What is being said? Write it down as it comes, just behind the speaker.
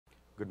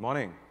Good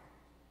morning.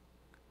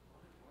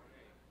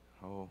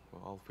 Oh, we're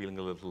all feeling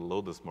a little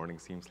low this morning,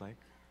 seems like.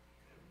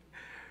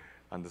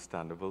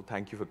 Understandable.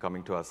 Thank you for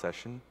coming to our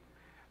session.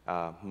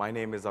 My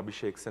name is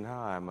Abhishek Sinha.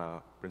 I'm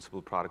a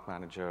Principal Product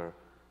Manager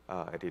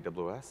at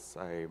AWS.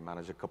 I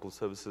manage a couple of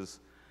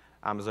services,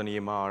 Amazon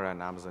EMR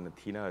and Amazon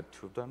Athena,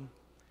 two of them.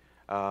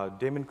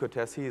 Damon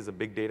Cortesi is a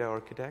big data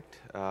architect.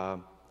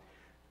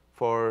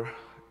 For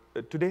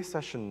today's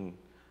session,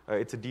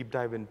 it's a deep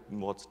dive in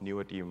what's new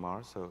at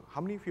EMR. So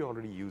how many of you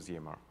already use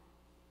EMR?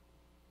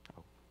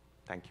 Oh,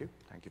 thank you.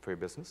 Thank you for your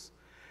business.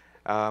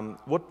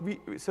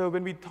 So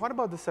when we thought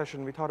about this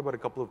session, we thought about a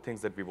couple of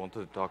things that we wanted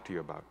to talk to you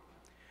about.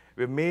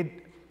 We've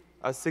made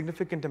a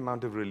significant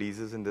amount of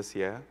releases in this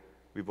year.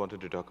 We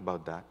wanted to talk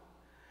about that.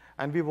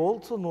 And we've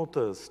also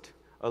noticed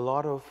a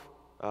lot of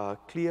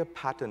clear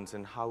patterns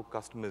in how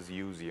customers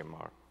use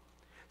EMR.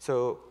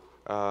 So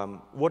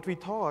what we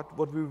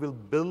will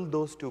build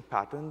those two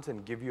patterns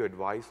and give you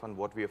advice on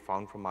what we have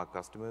found from our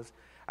customers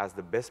as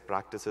the best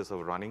practices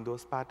of running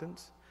those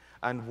patterns,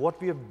 and what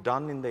we have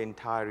done in the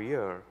entire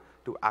year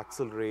to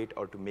accelerate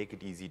or to make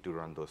it easy to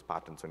run those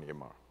patterns on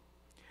EMR.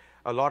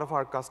 A lot of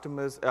our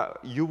customers,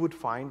 you would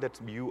find that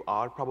you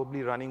are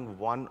probably running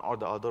one or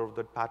the other of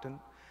that pattern.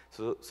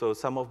 So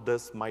some of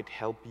this might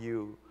help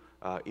you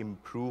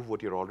improve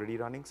what you're already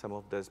running. Some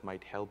of this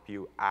might help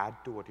you add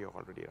to what you're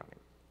already running.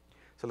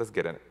 So let's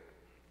get in it.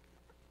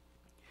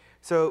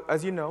 So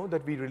as you know,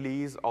 that we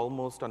release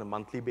almost on a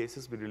monthly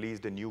basis. We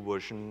released a new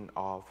version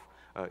of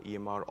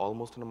EMR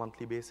almost on a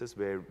monthly basis,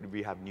 where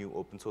we have new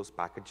open source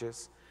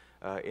packages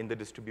in the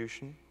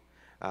distribution.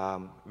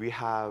 We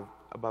have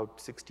about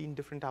 16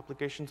 different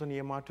applications on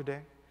EMR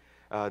today.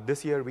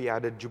 This year, we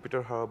added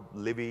Jupyter Hub,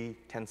 Livy,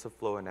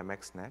 TensorFlow, and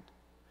MXNet.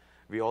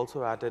 We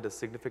also added a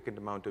significant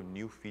amount of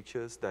new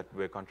features that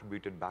were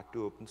contributed back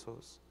to open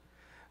source.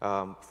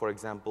 For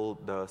example,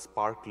 the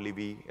Spark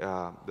Livy,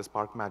 the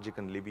Spark Magic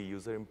and Livy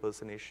user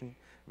impersonation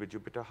with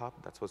Jupyter Hub,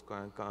 that's what's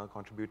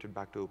contributed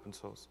back to open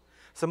source.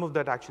 Some of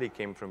that actually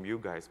came from you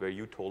guys, where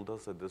you told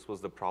us that this was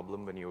the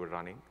problem when you were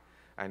running,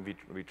 and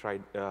we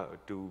tried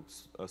to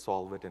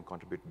solve it and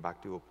contribute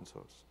back to open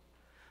source.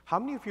 How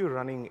many of you are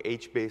running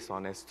HBase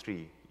on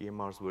S3,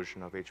 EMR's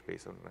version of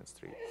HBase on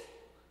S3?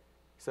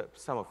 So,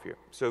 some of you.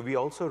 So we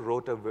also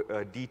wrote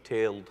a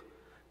detailed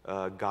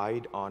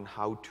guide on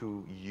how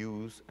to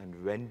use and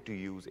when to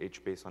use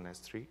HBase on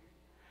S3.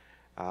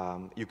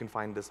 You can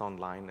find this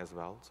online as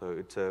well.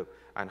 So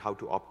and how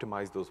to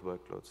optimize those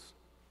workloads.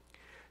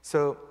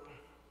 So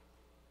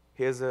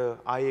here's an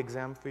eye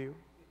exam for you.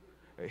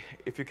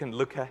 If you can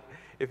look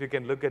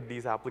at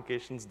these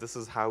applications, this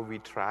is how we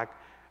track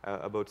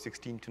about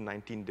 16 to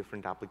 19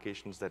 different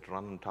applications that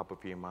run on top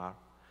of EMR.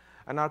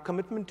 And our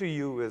commitment to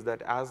you is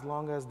that as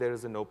long as there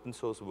is an open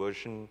source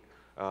version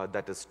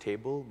that is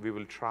stable, we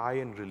will try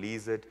and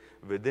release it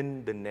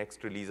within the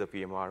next release of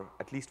EMR,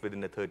 at least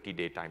within a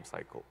 30-day time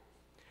cycle.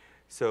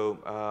 So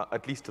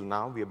at least till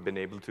now, we have been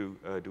able to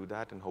do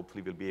that, and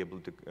hopefully we'll be able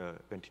to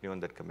continue on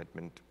that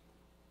commitment.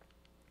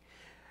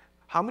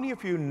 How many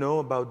of you know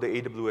about the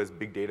AWS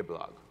Big Data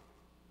blog?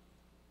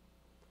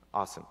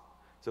 Awesome.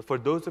 So for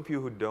those of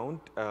you who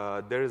don't,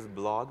 there is a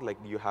blog, like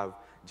you have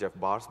Jeff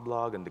Barr's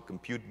blog and the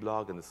Compute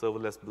blog and the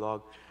Serverless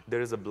blog. There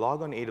is a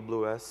blog on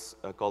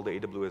AWS called the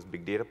AWS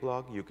Big Data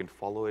blog. You can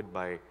follow it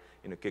by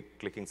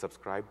clicking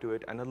subscribe to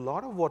it. And a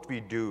lot of what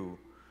we do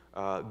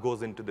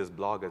goes into this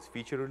blog as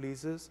feature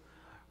releases.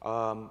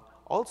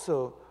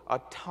 Also, a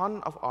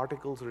ton of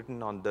articles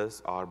written on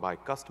this are by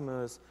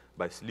customers,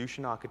 by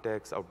solution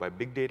architects, or by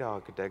big data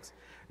architects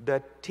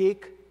that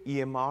take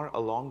EMR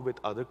along with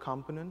other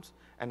components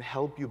and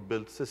help you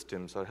build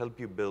systems or help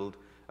you build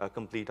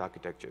complete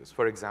architectures.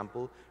 For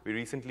example, we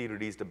recently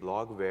released a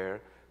blog where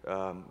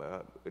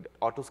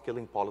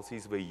auto-scaling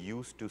policies were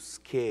used to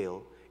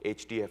scale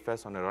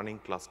HDFS on a running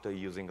cluster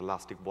using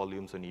elastic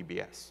volumes on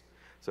EBS.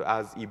 So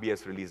as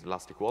EBS released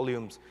elastic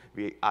volumes,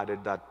 we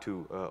added that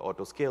to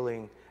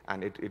auto-scaling,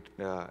 and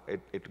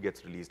it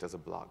gets released as a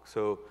blog.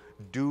 So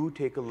do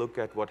take a look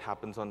at what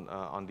happens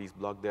on these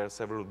blogs. There are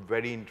several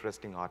very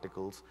interesting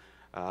articles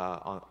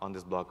on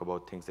this blog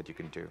about things that you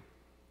can do.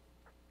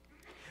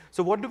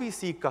 So what do we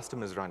see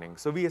customers running?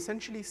 So we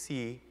essentially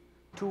see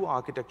two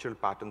architectural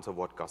patterns of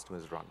what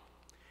customers run.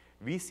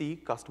 We see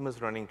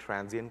customers running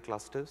transient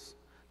clusters.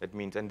 That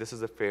means, and this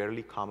is a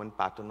fairly common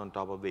pattern on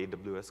top of the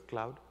AWS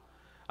cloud.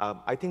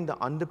 I think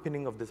the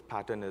underpinning of this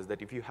pattern is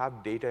that if you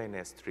have data in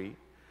S3,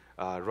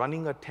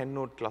 running a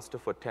 10-node cluster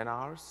for 10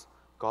 hours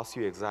costs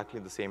you exactly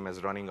the same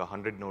as running a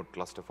 100-node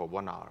cluster for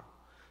 1 hour.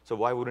 So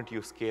why wouldn't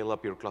you scale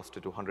up your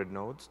cluster to 100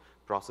 nodes,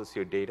 process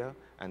your data,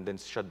 and then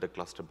shut the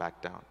cluster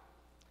back down?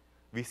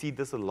 We see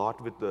this a lot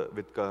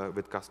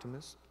with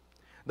customers.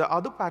 The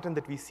other pattern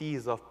that we see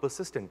is of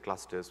persistent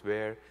clusters,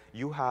 where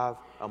you have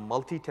a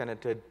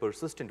multi-tenanted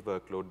persistent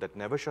workload that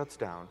never shuts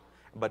down,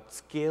 but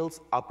scales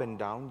up and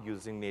down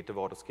using native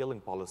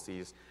auto-scaling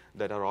policies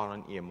that are on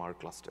an EMR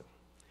cluster.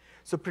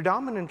 So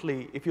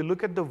predominantly, if you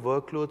look at the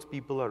workloads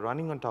people are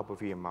running on top of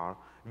EMR,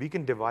 we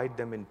can divide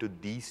them into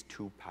these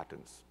two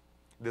patterns.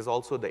 There's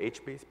also the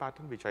HBase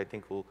pattern, which I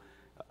think will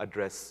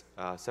address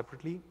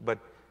separately, but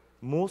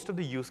most of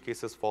the use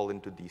cases fall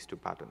into these two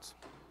patterns.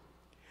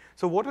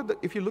 So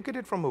if you look at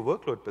it from a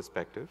workload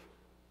perspective,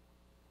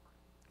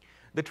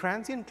 the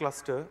transient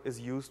cluster is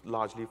used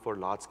largely for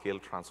large-scale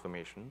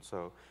transformation.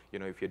 So,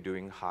 if you're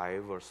doing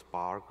Hive or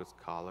Spark or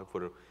Scala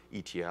for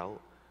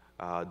ETL,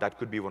 that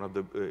could be one of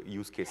the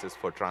use cases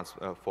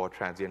for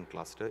transient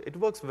cluster. It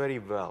works very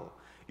well.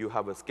 You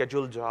have a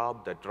scheduled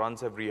job that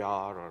runs every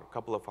hour or a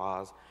couple of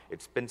hours.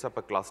 It spins up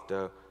a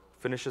cluster,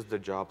 finishes the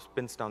job,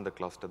 spins down the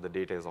cluster. The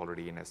data is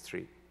already in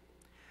S3.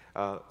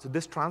 So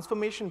this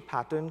transformation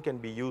pattern can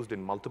be used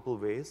in multiple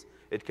ways.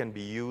 It can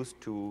be used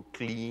to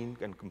clean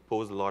and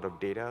compose a lot of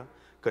data,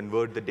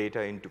 convert the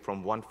data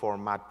from one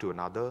format to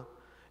another.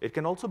 It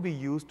can also be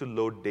used to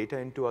load data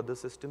into other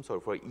systems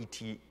or for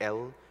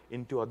ETL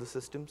into other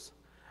systems,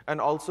 and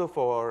also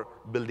for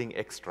building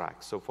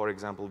extracts. So for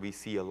example, we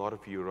see a lot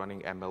of you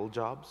running ML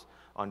jobs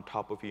on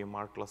top of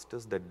EMR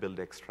clusters that build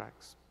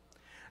extracts.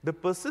 The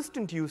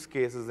persistent use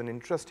case is an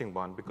interesting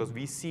one because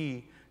we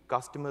see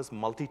customers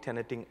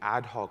multi-tenanting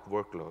ad hoc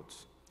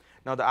workloads.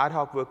 Now, the ad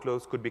hoc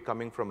workloads could be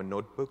coming from a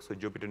notebook. So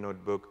Jupyter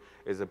Notebook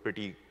is a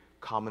pretty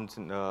common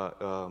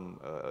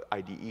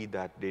IDE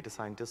that data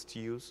scientists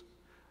use.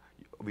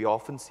 We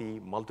often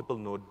see multiple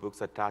notebooks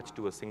attached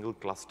to a single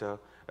cluster,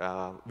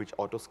 which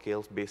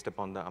auto-scales based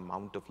upon the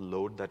amount of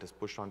load that is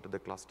pushed onto the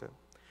cluster.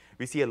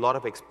 We see a lot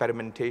of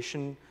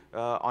experimentation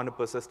on a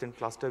persistent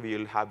cluster.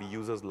 We'll have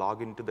users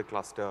log into the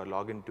cluster,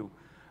 log into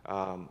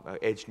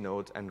edge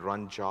nodes, and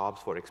run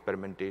jobs for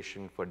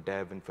experimentation, for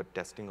dev, and for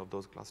testing of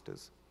those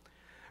clusters.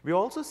 We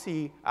also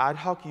see ad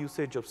hoc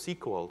usage of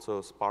SQL,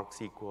 so Spark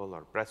SQL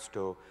or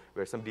Presto,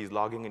 where somebody's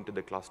logging into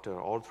the cluster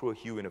all through a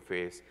Hue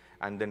interface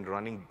and then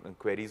running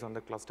queries on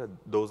the cluster.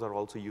 Those are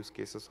also use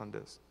cases on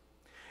this.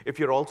 If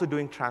you're also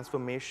doing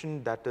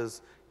transformation that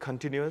is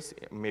continuous,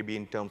 maybe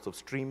in terms of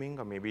streaming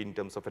or maybe in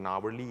terms of an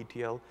hourly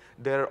ETL,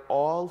 they're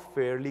all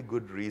fairly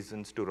good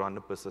reasons to run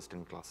a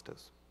persistent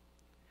clusters.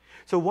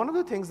 So one of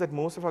the things that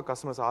most of our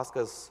customers ask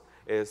us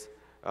is,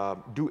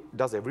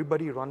 does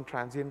everybody run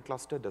transient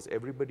cluster? Does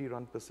everybody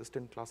run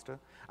persistent cluster?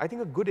 I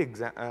think a good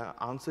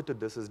answer to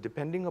this is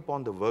depending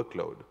upon the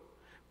workload,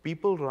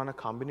 people run a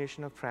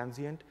combination of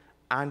transient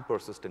and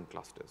persistent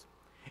clusters.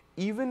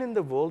 Even in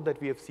the world that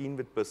we have seen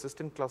with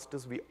persistent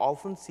clusters, we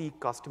often see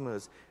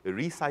customers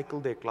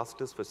recycle their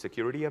clusters for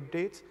security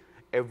updates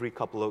every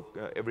couple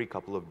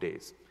of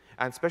days.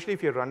 And especially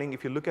if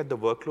you look at the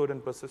workload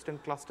and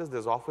persistent clusters,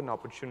 there's often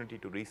opportunity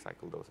to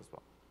recycle those as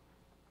well.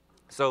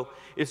 So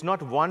it's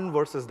not one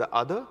versus the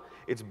other.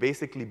 It's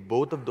basically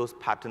both of those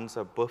patterns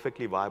are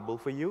perfectly viable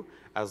for you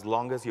as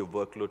long as your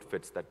workload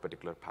fits that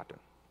particular pattern.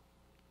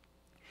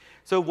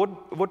 So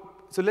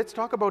so let's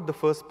talk about the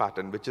first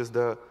pattern, which is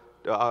the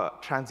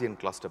transient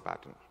cluster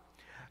pattern.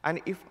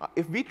 And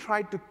if we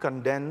tried to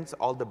condense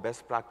all the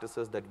best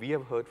practices that we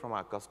have heard from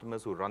our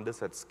customers who run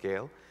this at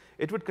scale,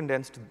 it would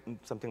condense to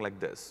something like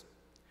this.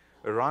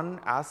 Run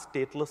as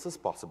stateless as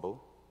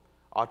possible,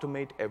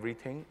 automate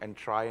everything, and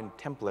try and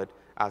template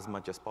as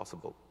much as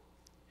possible.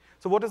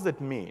 So what does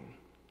that mean?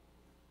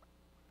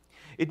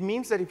 It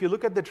means that if you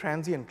look at the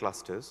transient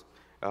clusters,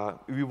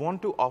 we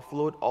want to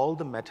offload all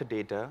the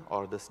metadata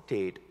or the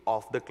state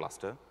of the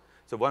cluster.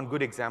 So one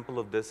good example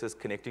of this is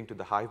connecting to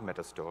the Hive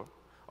Metastore,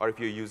 or if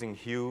you're using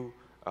Hue,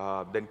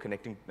 then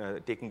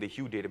taking the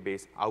Hue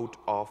database out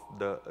of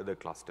the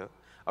cluster.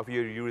 Or if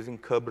you're using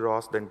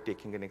Kerberos, then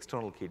taking an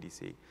external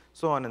KDC,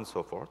 so on and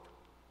so forth.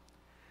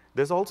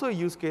 There's also a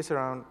use case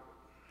around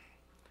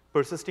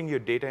persisting your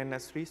data in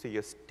S3, so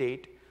your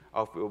state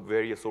of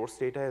where your source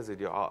data is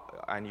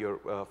and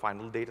your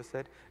final data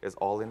set is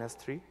all in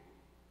S3.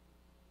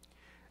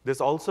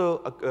 There's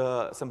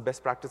also some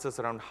best practices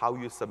around how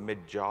you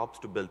submit jobs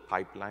to build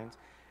pipelines.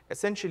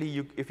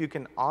 Essentially, if you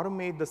can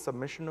automate the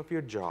submission of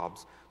your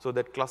jobs so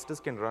that clusters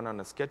can run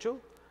on a schedule,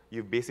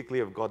 you basically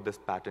have got this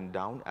pattern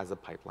down as a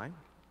pipeline.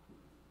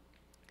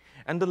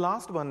 And the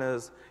last one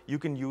is you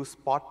can use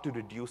Spot to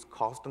reduce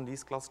cost on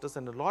these clusters,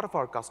 and a lot of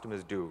our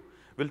customers do.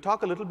 We'll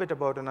talk a little bit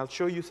about, and I'll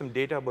show you some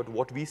data about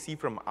what we see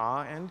from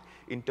our end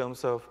in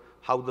terms of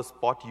how the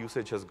Spot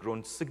usage has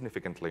grown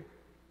significantly.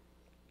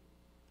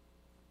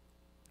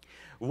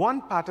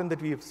 One pattern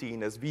that we have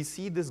seen is we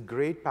see this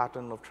great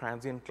pattern of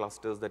transient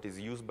clusters that is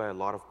used by a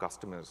lot of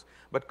customers.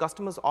 But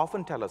customers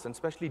often tell us, and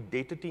especially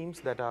data teams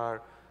that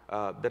are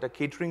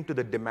catering to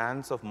the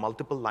demands of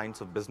multiple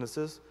lines of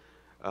businesses,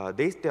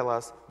 they tell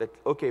us that,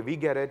 OK, we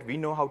get it. We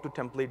know how to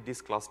template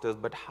these clusters.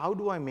 But how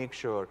do I make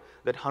sure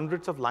that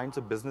hundreds of lines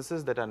of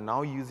businesses that are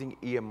now using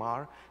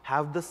EMR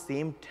have the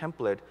same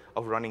template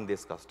of running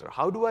this cluster?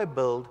 How do I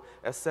build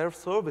a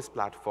self-service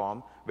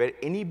platform where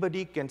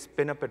anybody can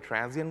spin up a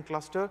transient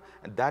cluster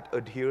and that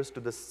adheres to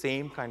the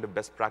same kind of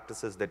best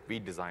practices that we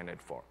design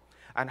it for?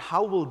 And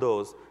how will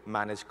those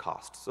manage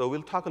costs? So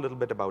we'll talk a little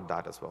bit about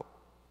that as well.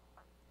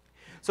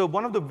 So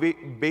one of the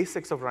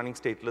basics of running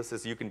stateless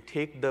is you can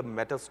take the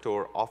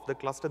Metastore off the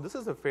cluster. This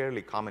is a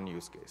fairly common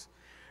use case,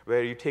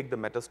 where you take the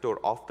Metastore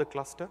off the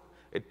cluster.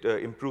 It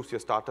improves your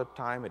startup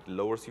time. It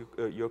lowers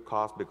your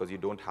cost because you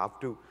don't have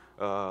to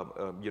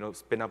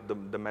spin up the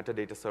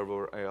metadata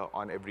server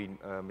on every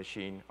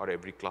machine or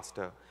every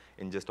cluster,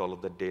 ingest all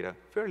of the data.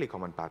 Fairly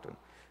common pattern.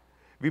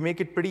 We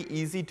make it pretty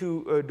easy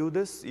to do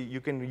this.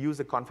 You can use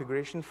a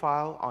configuration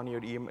file on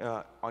your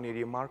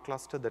EMR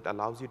cluster that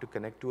allows you to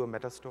connect to a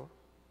Metastore.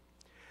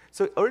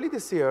 So early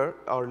this year,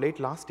 or late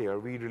last year,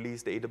 we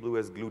released the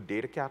AWS Glue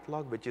Data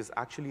Catalog, which is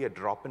actually a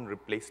drop-in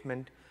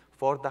replacement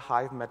for the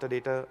Hive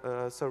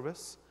metadata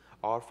service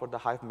or for the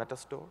Hive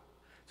Metastore.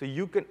 So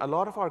a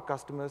lot of our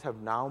customers have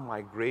now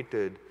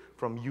migrated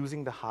from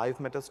using the Hive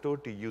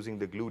Metastore to using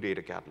the Glue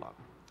Data Catalog.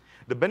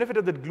 The benefit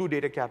of the Glue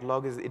Data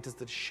Catalog is it is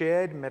the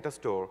shared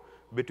Metastore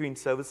between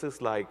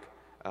services like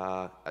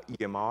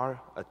EMR,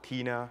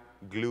 Athena,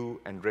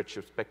 Glue, and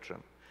Redshift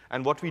Spectrum.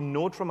 And what we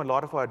note from a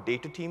lot of our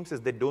data teams is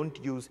they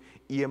don't use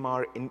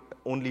EMR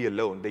only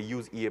alone. They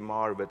use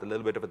EMR with a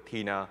little bit of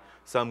Athena,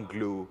 some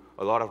Glue,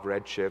 a lot of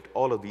Redshift,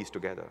 all of these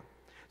together.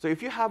 So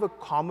if you have a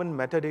common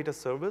metadata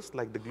service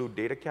like the Glue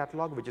Data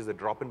Catalog, which is a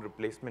drop-in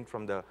replacement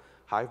from the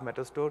Hive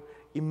Metastore,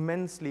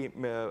 immensely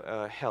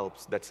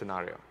helps that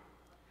scenario.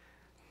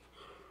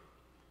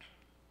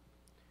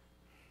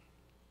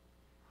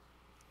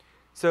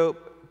 So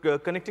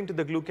connecting to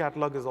the Glue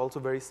catalog is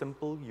also very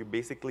simple. You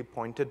basically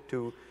point it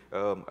to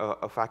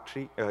a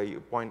factory.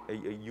 You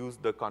use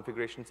the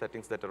configuration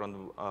settings that are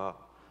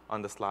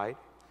on the slide.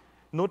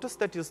 Notice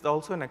that there's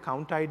also an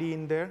account ID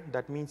in there.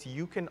 That means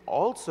you can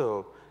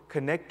also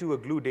connect to a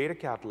Glue data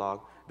catalog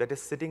that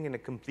is sitting in a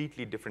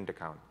completely different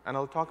account. And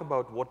I'll talk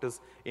about what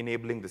is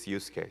enabling this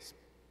use case.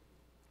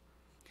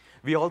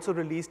 We also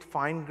released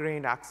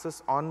fine-grained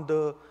access on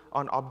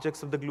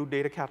objects of the Glue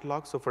data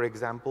catalog. So for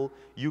example,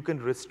 you can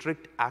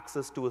restrict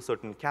access to a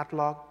certain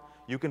catalog.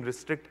 You can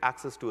restrict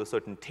access to a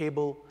certain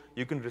table.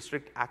 You can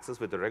restrict access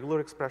with a regular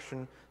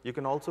expression. You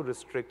can also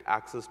restrict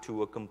access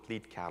to a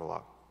complete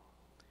catalog.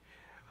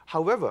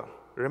 However,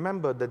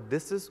 remember that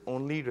this is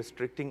only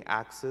restricting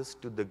access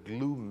to the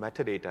Glue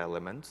metadata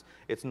elements.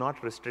 It's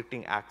not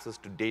restricting access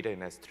to data in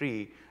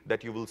S3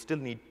 that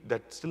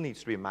still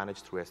needs to be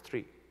managed through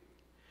S3.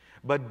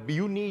 But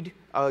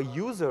a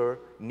user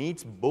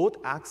needs both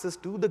access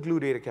to the Glue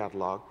data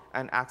catalog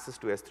and access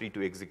to S3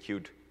 to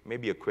execute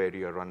maybe a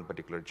query or run a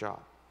particular job.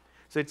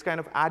 So it's kind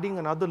of adding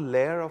another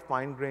layer of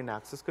fine-grained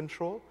access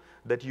control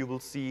that you will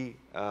see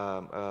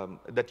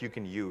that you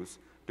can use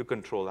to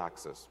control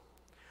access.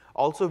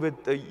 Also,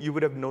 you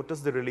would have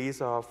noticed the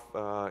release of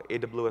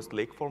AWS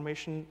Lake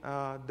Formation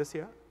this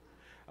year.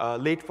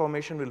 Lake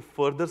Formation will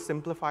further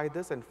simplify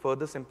this and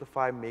further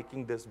simplify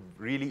making this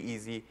really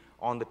easy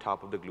on the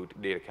top of the Glue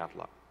data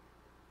catalog.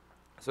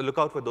 So look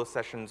out for those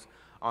sessions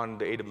on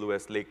the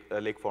AWS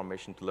Lake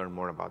Formation to learn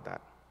more about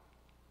that.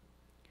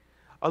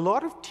 A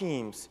lot of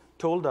teams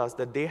told us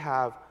that they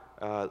have,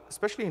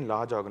 especially in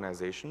large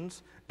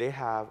organizations, they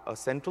have a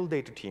central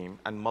data team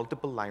and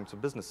multiple lines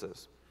of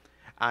businesses.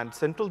 And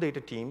central data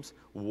teams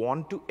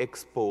want to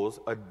expose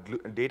a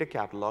data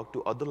catalog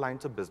to other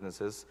lines of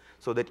businesses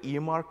so that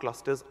EMR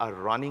clusters are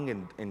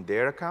running in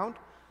their account.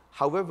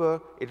 However,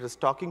 it is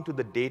talking to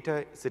the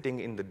data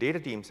sitting in the data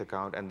team's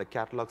account and the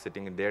catalog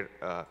sitting in their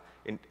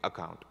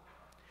account.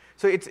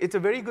 So it's a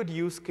very good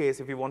use case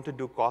if you want to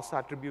do cost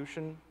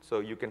attribution.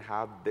 So you can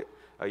have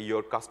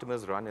your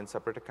customers run in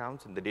separate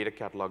accounts and the data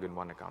catalog in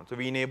one account. So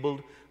we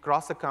enabled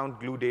cross-account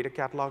Glue data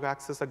catalog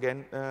access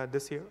again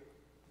this year.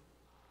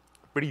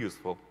 Pretty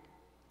useful.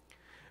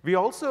 We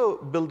also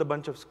built a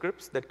bunch of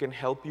scripts that can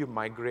help you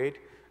migrate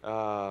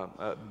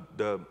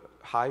the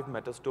Hive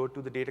Metastore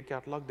to the data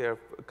catalog. There are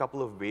a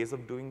couple of ways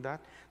of doing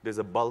that. There's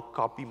a bulk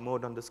copy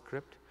mode on the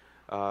script.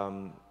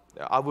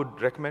 I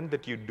would recommend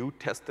that you do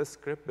test this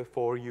script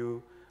before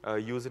you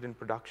use it in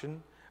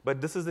production. But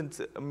this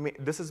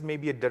is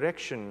maybe a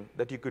direction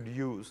that you could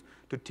use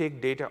to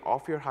take data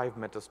off your Hive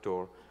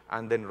Metastore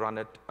and then run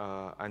it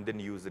and then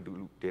use the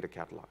data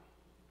catalog.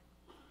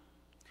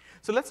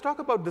 So let's talk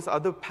about this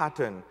other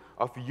pattern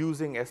of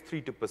using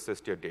S3 to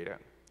persist your data.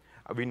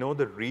 We know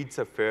the reads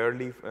are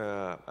fairly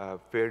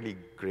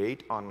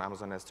great on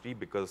Amazon S3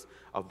 because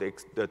of the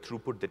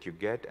throughput that you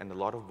get, and a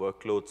lot of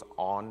workloads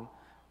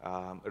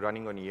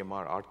running on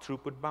EMR are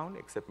throughput bound,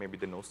 except maybe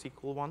the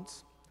NoSQL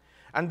ones.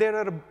 And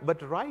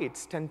but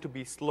writes tend to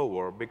be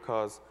slower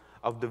because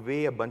of the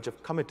way a bunch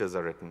of committers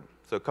are written.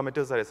 So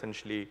committers are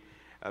essentially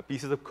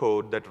pieces of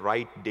code that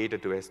write data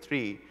to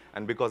S3,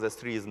 and because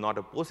S3 is not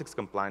a POSIX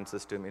compliant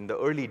system, in the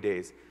early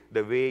days,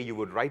 the way you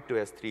would write to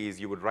S3 is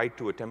you would write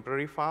to a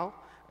temporary file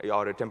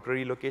or a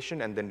temporary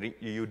location, and then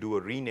you do a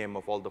rename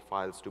of all the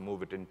files to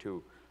move it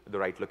into the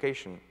right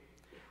location.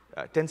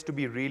 Tends to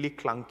be really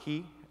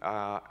clunky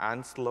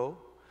and slow.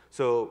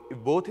 So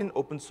both in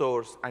open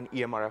source and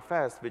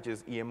EMRFS, which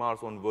is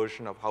EMR's own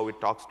version of how it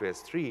talks to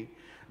S3,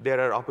 there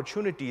are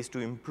opportunities to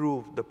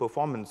improve the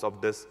performance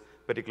of this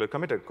particular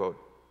committer code.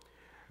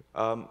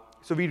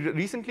 So we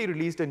recently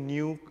released a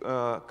new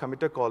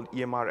committer called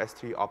EMR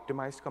S3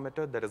 Optimized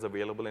Committer that is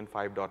available in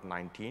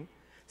 5.19.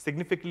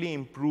 Significantly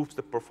improves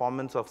the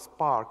performance of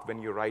Spark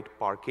when you write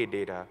Parquet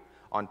data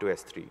onto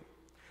S3.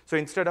 So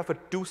instead of a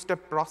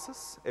two-step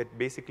process, it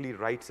basically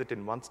writes it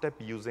in one step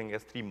using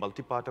S3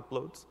 multi-part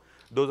uploads.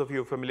 Those of you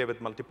who are familiar with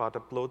multi-part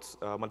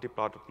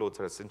uploads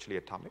are essentially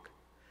atomic.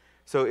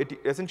 So it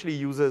essentially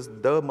uses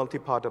the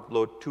multi-part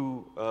upload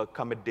to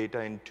commit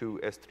data into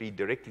S3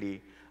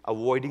 directly,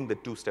 avoiding the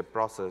two-step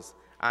process.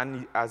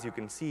 And as you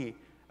can see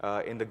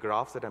in the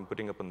graphs that I'm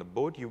putting up on the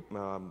board,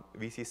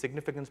 we see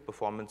significant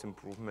performance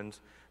improvements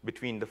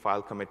between the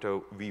file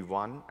committer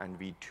V1 and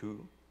V2.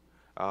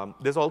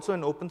 There's also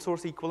an open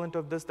source equivalent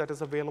of this that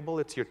is available.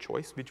 It's your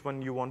choice which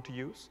one you want to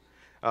use.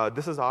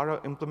 This is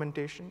our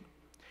implementation.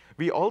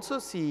 We also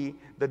see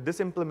that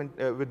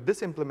with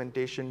this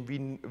implementation,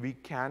 we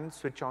can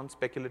switch on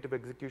speculative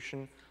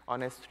execution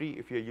on S3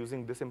 if you're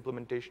using this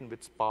implementation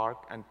with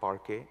Spark and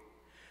Parquet.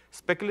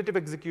 Speculative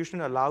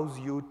execution allows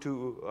you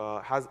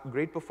to, has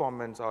great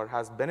performance or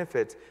has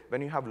benefits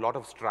when you have a lot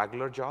of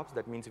straggler jobs.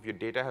 That means if your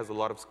data has a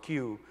lot of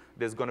skew,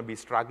 there's going to be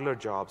straggler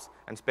jobs,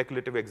 and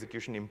speculative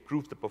execution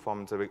improves the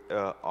performance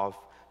of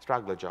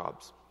straggler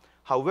jobs.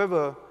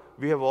 However,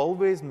 we have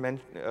always kind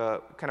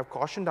of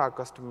cautioned our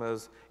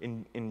customers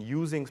in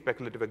using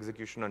speculative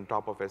execution on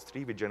top of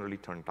S3. We generally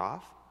turn it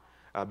off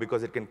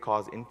because it can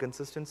cause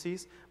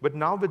inconsistencies. But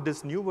now with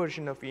this new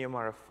version of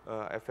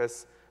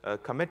EMRFS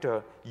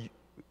committer,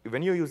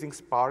 when you're using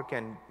Spark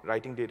and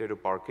writing data to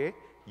Parquet,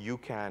 you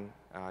can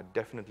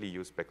definitely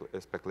use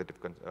speculative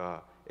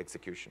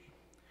execution.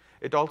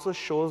 It also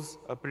shows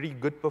a pretty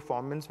good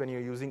performance when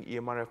you're using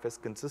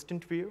EMRFS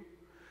consistent view.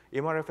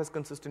 EMRFS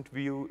consistent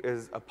view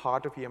is a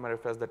part of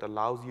EMRFS that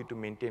allows you to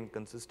maintain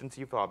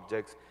consistency of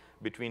objects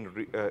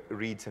between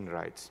reads and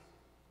writes.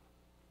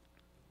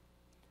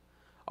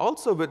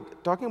 Also,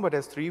 talking about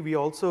S3, we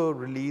also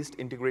released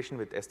integration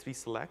with S3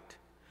 Select.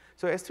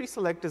 So S3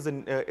 Select is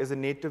a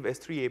native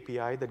S3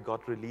 API that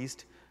got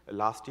released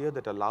last year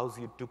that allows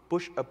you to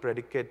push a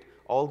predicate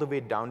all the way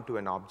down to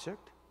an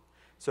object.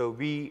 So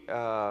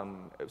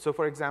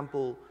for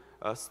example,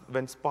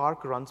 when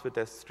Spark runs with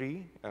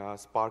S3,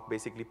 Spark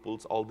basically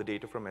pulls all the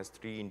data from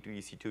S3 into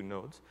EC2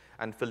 nodes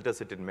and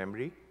filters it in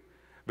memory.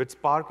 With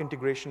Spark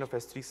integration of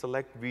S3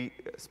 Select,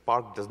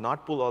 Spark does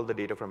not pull all the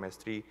data from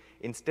S3.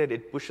 Instead,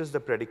 it pushes the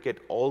predicate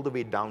all the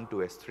way down to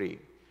S3.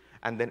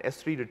 And then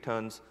S3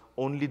 returns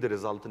only the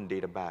resultant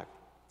data back.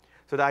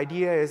 So the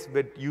idea is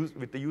with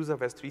the use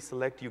of S3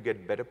 Select, you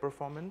get better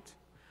performance.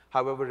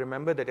 However,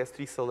 remember that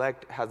S3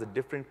 Select has a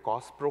different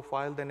cost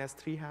profile than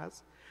S3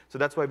 has. So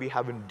that's why we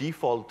haven't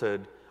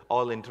defaulted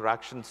all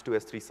interactions to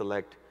S3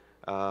 Select,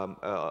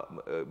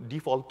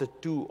 defaulted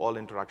to all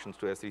interactions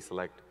to S3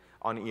 Select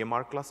on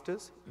EMR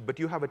clusters, but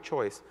you have a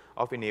choice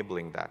of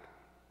enabling that.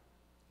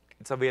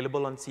 It's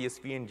available on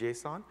CSV and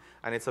JSON,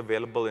 and it's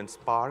available in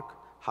Spark,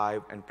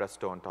 Hive, and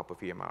Presto on top of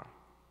EMR.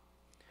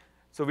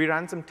 So we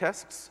ran some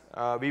tests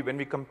when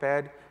we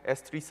compared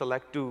S3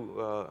 Select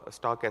to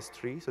stock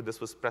S3. So this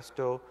was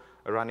Presto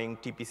running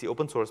TPC,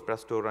 open source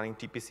Presto running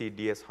TPC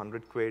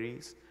DS100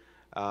 queries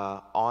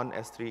on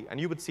S3. And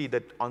you would see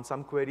that on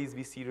some queries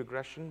we see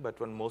regression,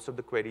 but on most of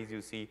the queries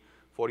you see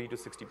 40 to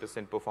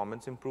 60%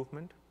 performance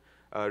improvement.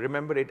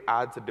 Remember, it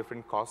adds a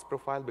different cost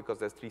profile because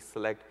S3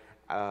 Select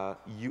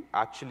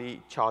actually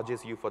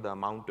charges you for the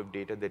amount of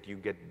data that you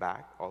get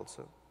back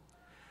also.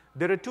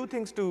 There are two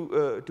things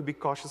to be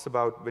cautious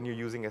about when you're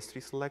using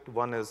S3 Select.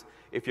 One is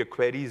if your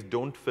queries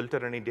don't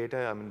filter any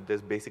data, I mean,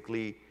 there's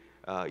basically,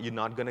 you're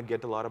not going to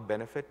get a lot of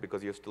benefit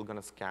because you're still going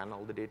to scan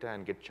all the data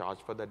and get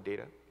charged for that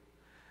data.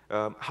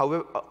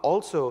 However,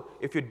 also,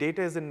 if your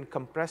data is in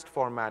compressed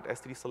format,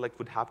 S3 Select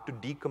would have to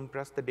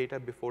decompress the data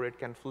before it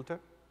can filter.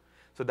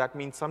 So that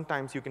means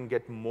sometimes you can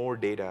get more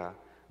data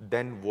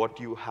than what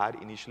you had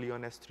initially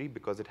on S3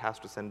 because it has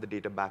to send the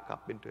data back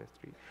up into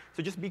S3.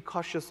 So just be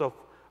cautious of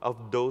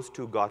those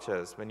two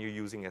gotchas when you're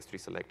using S3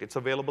 Select. It's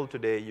available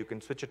today. You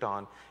can switch it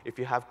on. If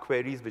you have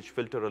queries which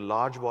filter a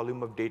large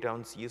volume of data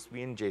on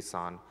CSV and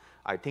JSON,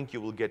 I think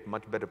you will get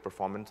much better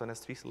performance on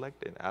S3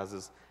 Select, as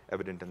is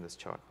evident in this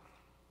chart.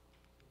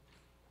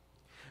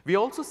 We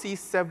also see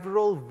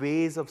several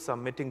ways of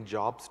submitting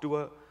jobs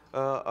to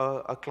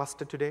a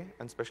cluster today,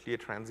 and especially a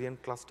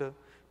transient cluster.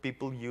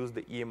 People use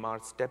the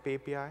EMR Step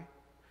API,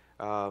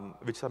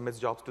 which submits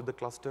jobs to the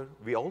cluster.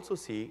 We also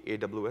see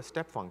AWS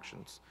step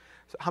functions.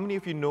 So how many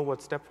of you know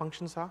what step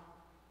functions are?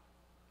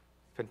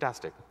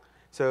 Fantastic.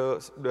 So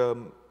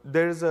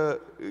there's a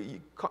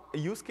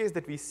use case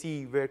that we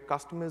see where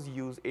customers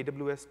use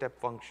AWS step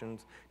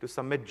functions to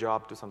submit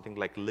job to something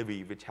like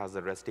Livy, which has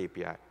a REST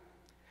API.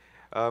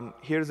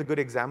 Here's a good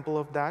example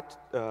of that.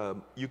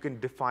 You can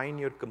define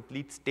your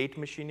complete state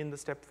machine in the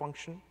step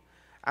function.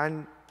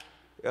 And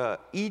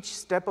each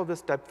step of the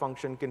step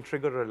function can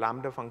trigger a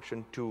Lambda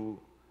function to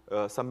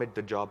submit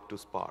the job to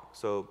Spark.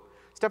 So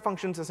step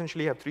functions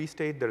essentially have three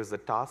states. There is a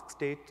task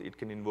state. It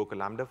can invoke a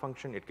Lambda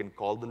function. It can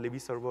call the Livy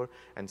server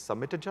and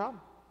submit a job.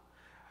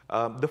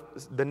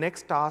 The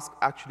next task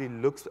actually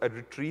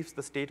retrieves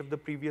the state of the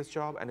previous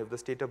job. And if the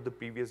state of the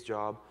previous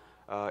job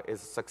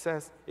is a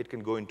success, it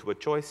can go into a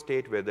choice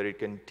state, whether it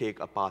can take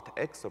a path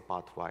X or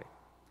path Y.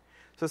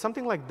 So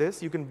something like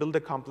this, you can build a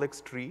complex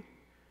tree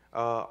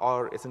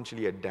are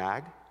essentially a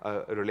DAG,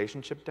 a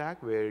relationship DAG,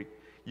 where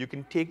you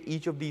can take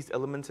each of these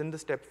elements in the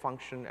step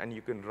function and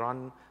you can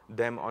run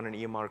them on an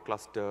EMR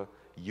cluster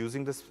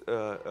using this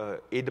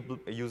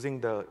using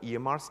the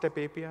EMR step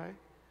API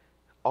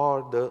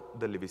or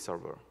the Livy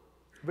server.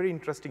 Very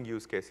interesting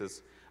use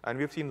cases. And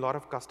we've seen a lot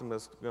of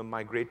customers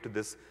migrate to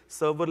this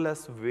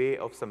serverless way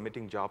of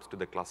submitting jobs to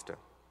the cluster.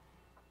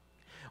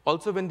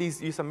 Also, when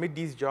you submit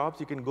these jobs,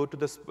 you can go to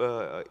the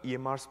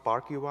EMR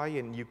Spark UI,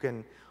 and you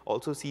can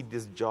also see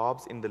these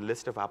jobs in the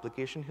list of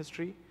application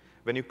history.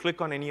 When you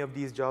click on any of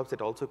these jobs,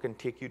 it also can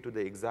take you to the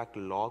exact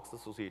logs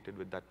associated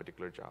with that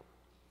particular job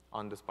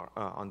on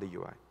the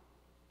UI.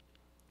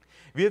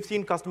 We have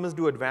seen customers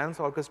do advanced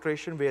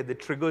orchestration where they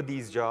trigger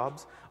these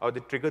jobs or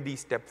they trigger these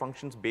step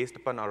functions based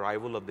upon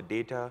arrival of the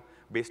data,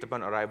 based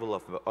upon arrival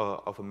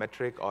of a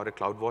metric or a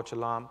CloudWatch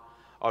alarm,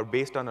 or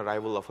based on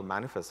arrival of a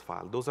manifest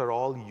file. Those are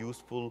all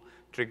useful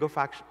trigger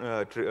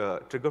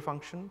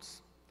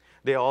functions.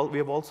 We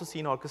have also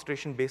seen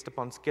orchestration based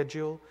upon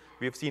schedule.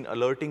 We have seen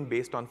alerting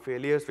based on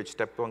failures, which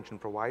step function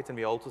provides. And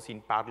we also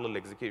seen parallel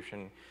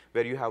execution,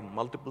 where you have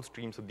multiple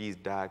streams of these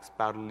DAGs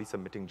parallelly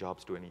submitting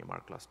jobs to an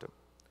EMR cluster.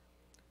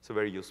 So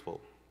very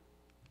useful.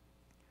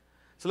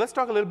 So let's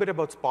talk a little bit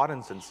about Spot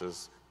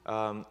instances.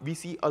 We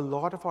see a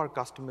lot of our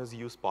customers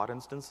use Spot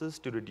instances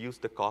to reduce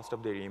the cost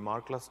of their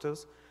EMR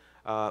clusters,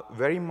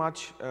 very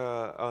much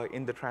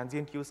in the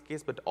transient use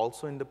case, but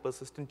also in the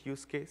persistent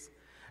use case.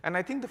 And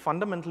I think the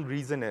fundamental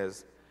reason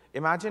is,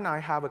 imagine I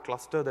have a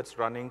cluster that's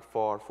running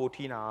for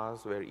 14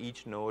 hours, where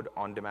each node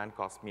on demand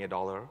costs me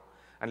 $1.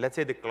 And let's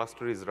say the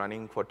cluster is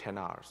running for 10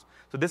 hours.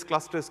 So this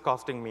cluster is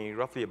costing me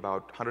roughly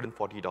about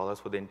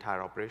 $140 for the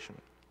entire operation.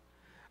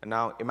 And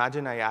now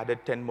imagine I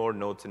added 10 more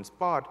nodes in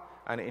Spot,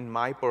 and in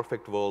my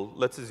perfect world,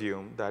 let's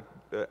assume that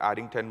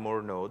adding 10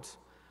 more nodes,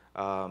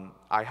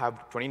 I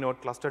have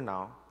 20-node cluster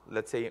now.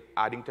 Let's say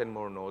adding 10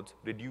 more nodes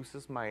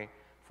reduces my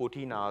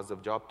 14 hours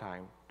of job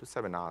time to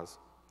 7 hours.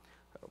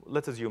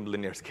 Let's assume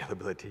linear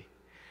scalability.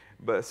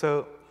 But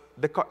so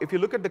if you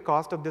look at the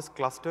cost of this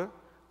cluster,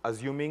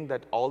 assuming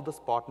that all the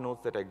Spot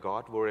nodes that I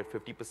got were at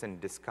 50%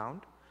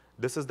 discount,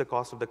 this is the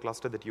cost of the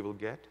cluster that you will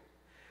get.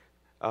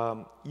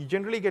 You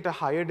generally get a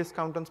higher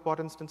discount on Spot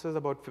instances,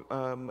 about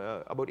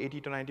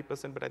 80 to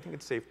 90%, but I think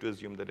it's safe to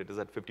assume that it is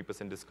at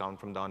 50% discount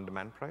from the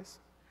on-demand price.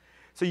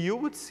 So you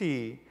would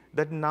see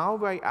that now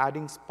by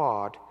adding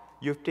Spot,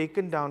 you've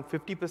taken down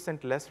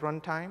 50% less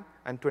runtime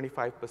and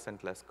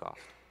 25% less cost.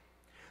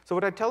 So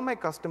what I tell my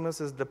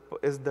customers is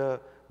the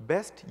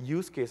best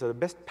use case or the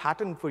best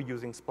pattern for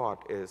using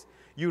Spot is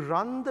you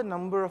run the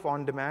number of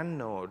on-demand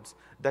nodes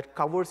that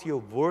covers your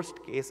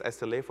worst case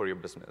SLA for your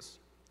business.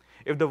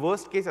 If the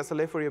worst case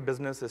SLA for your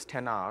business is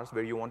 10 hours,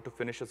 where you want to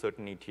finish a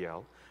certain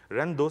ETL,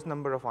 run those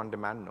number of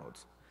on-demand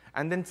nodes,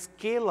 and then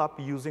scale up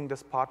using the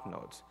Spot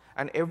nodes.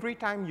 And every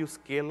time you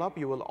scale up,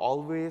 you will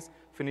always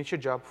finish your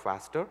job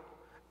faster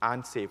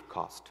and save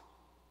cost,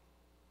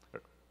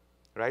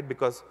 right?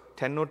 Because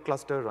 10-node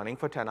cluster running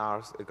for 10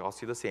 hours, it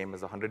costs you the same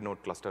as a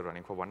 100-node cluster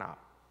running for 1 hour.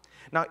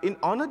 Now,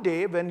 on a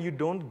day when you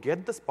don't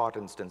get the Spot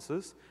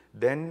instances,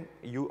 then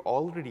you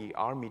already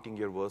are meeting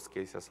your worst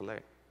case SLA.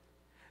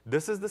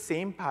 This is the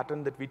same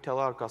pattern that we tell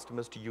our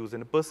customers to use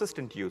in a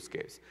persistent use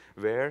case,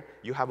 where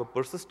you have a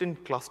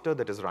persistent cluster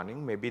that is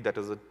running. Maybe that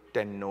is a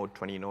 10-node,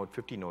 20-node,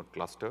 50-node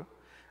cluster,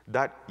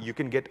 that you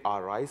can get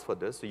RIs for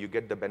this. So you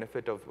get the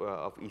benefit of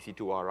EC2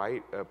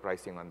 RI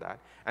pricing on that.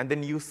 And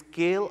then you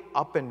scale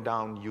up and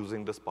down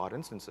using the Spot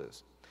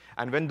instances.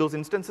 And when those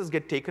instances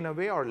get taken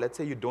away, or let's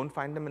say you don't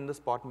find them in the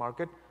Spot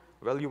market,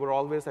 well, you were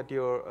always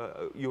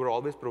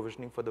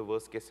provisioning for the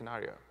worst case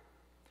scenario.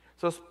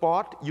 So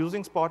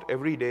using Spot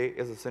every day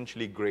is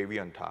essentially gravy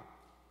on top.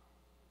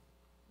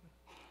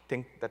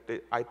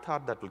 I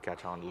thought that will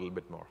catch on a little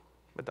bit more,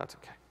 but that's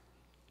OK.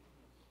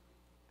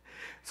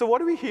 So what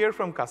do we hear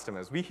from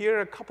customers? We hear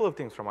a couple of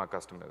things from our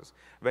customers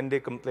when they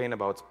complain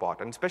about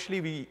Spot. And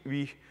especially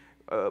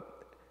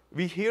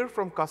we hear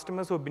from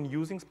customers who have been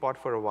using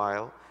Spot for a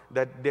while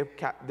that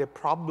their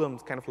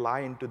problems kind of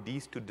lie into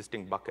these two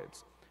distinct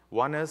buckets.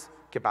 One is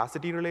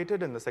capacity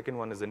related, and the second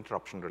one is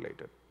interruption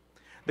related.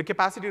 The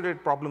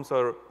capacity-related problems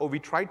are, we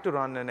tried to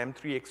run an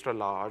M3 extra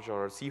large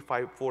or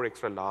C4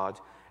 extra large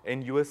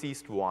in US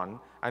East 1,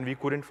 and we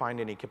couldn't find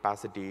any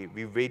capacity.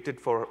 We waited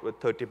for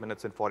 30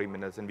 minutes and 40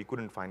 minutes, and we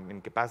couldn't find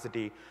any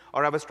capacity.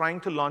 Or I was trying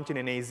to launch in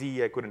an AZ,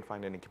 I couldn't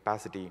find any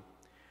capacity.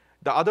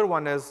 The other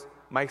one is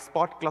my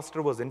Spot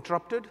cluster was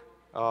interrupted,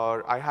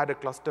 or I had a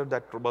cluster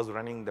that was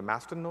running the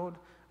master node,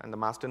 and the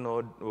master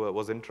node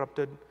was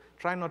interrupted.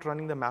 Try not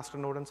running the master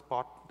node in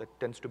Spot. That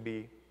tends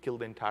to kill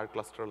the entire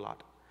cluster a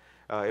lot.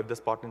 If the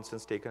Spot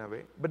instance taken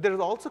away. But there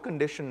is also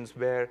conditions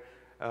where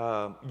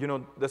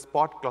the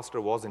Spot cluster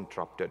was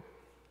interrupted.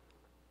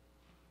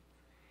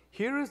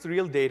 Here is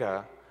real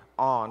data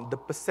on the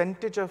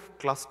percentage of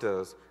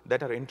clusters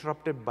that are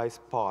interrupted by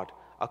Spot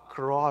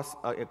across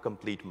a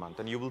complete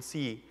month. And you will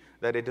see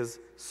that it is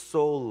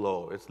so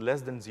low. It's less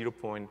than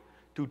 0.2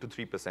 to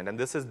 3%. And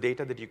this is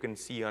data that you can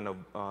see on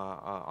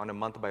a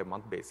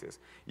month-by-month basis.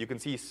 You can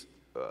see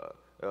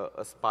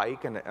a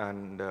spike and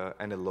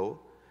a low.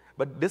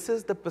 But this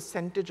is the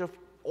percentage of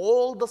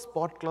all the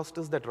Spot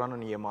clusters that run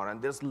on EMR,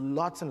 and there's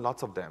lots and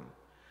lots of them.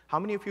 How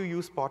many of you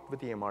use Spot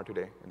with EMR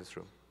today in this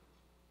room?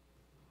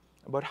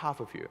 About half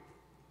of you.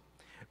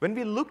 When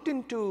we looked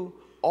into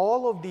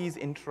all of these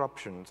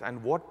interruptions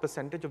and what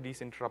percentage of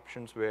these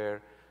interruptions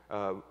were,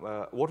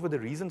 what were the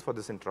reasons for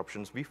these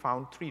interruptions, we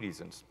found 3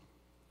 reasons.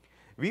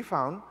 We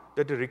found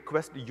that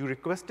you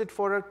requested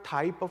for a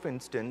type of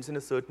instance in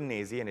a certain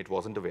AZ and it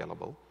wasn't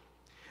available.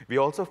 We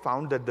also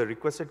found that the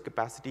requested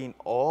capacity in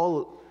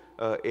all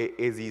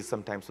AZs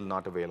sometimes will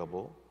not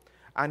available.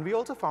 And we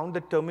also found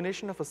that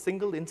termination of a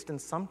single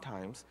instance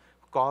sometimes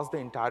caused the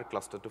entire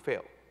cluster to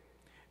fail.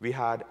 We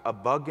had a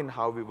bug in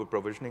how we were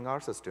provisioning our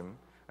system,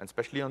 and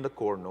especially on the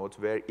core nodes,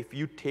 where if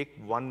you take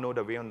one node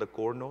away on the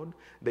core node,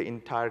 the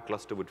entire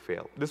cluster would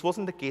fail. This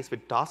wasn't the case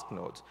with task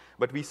nodes,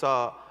 but we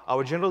saw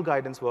our general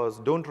guidance was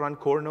don't run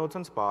core nodes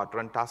on Spot,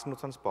 run task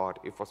nodes on Spot.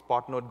 If a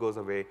Spot node goes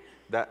away,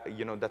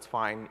 that's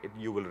fine,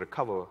 you will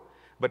recover.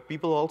 But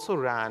people also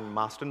ran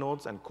master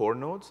nodes and core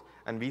nodes,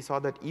 and we saw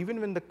that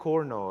even when the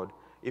core node,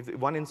 if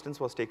one instance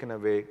was taken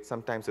away,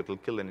 sometimes it will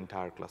kill an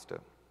entire cluster.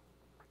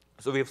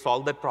 So we have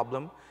solved that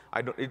problem.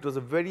 It was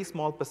a very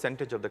small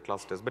percentage of the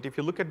clusters. But if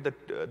you look at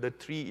the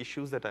 3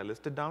 issues that I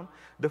listed down,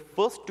 the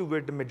first 2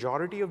 were the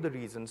majority of the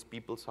reasons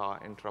people saw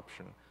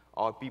interruption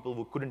or people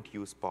who couldn't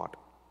use Spot.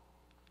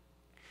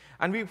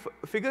 And we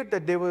figured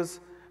that there was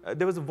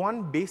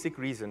one basic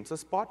reason. So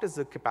Spot is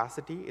a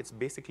capacity. It's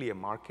basically a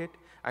market.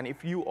 And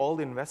if you all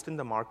invest in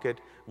the market,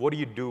 what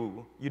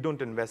do? You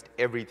don't invest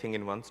everything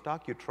in one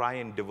stock. You try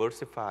and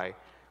diversify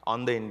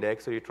on the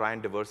index, or you try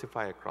and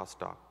diversify across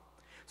stock.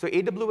 So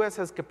AWS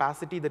has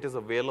capacity that is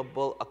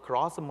available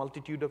across a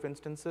multitude of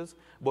instances,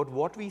 but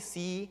what we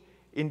see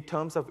in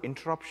terms of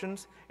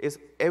interruptions is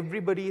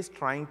everybody is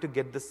trying to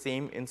get the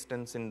same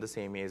instance in the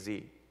same AZ.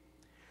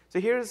 So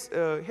here's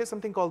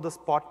something called the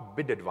Spot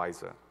Bid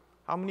Advisor.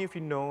 How many of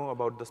you know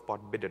about the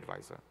Spot Bid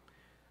Advisor?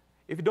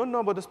 If you don't know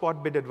about the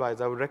Spot Bid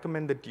Advisor, I would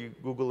recommend that you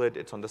Google it.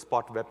 It's on the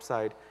Spot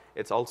website.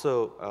 It's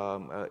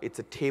also it's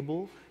a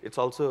table. It's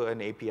also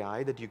an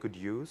API that you could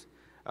use.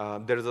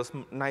 There is a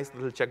nice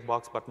little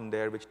checkbox button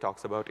there which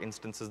talks about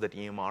instances that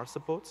EMR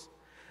supports.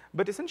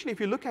 But essentially, if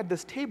you look at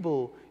this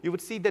table, you would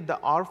see that the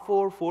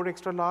R4 4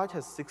 extra large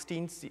has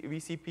 16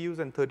 vCPUs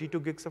and 32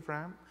 gigs of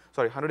RAM,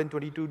 sorry,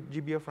 122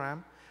 GB of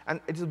RAM.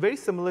 And it is very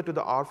similar to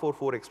the R4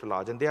 4 extra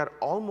large, and they are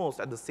almost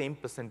at the same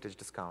percentage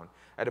discount,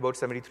 at about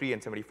 73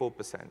 and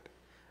 74%.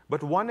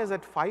 But one is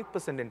at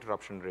 5%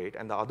 interruption rate,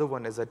 and the other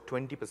one is at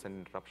 20%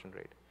 interruption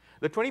rate.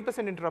 The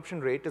 20%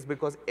 interruption rate is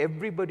because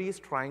everybody is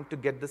trying to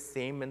get the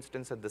same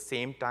instance at the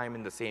same time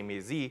in the same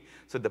AZ,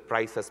 so the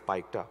price has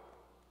spiked up.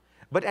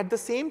 But at the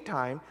same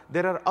time,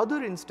 there are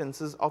other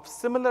instances of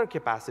similar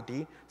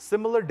capacity,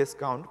 similar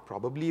discount,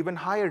 probably even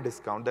higher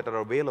discount that are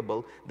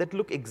available that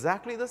look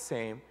exactly the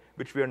same,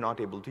 which we are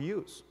not able to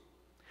use.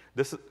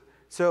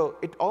 So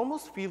it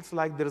almost feels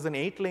like there is an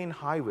 8-lane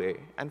highway,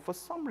 and for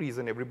some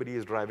reason, everybody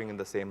is driving in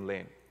the same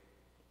lane,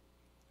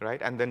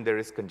 right? And then there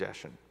is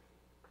congestion.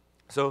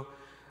 So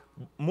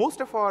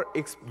most of our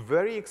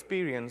very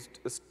experienced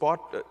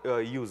Spot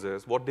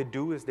users, what they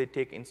do is they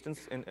take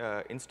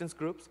instance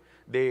groups.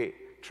 They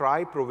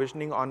try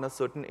provisioning on a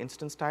certain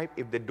instance type.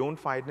 If they don't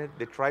find it,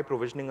 they try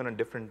provisioning on a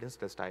different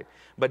instance type.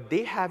 But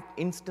they have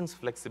instance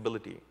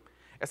flexibility.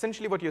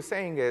 Essentially, what you're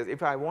saying is,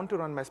 if I want to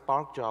run my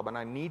Spark job and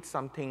I need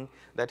something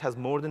that has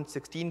more than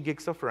 16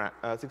 gigs of RAM,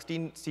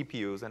 16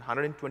 CPUs and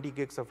 120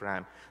 gigs of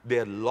RAM,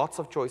 there are lots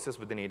of choices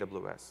within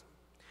AWS.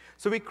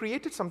 So we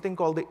created something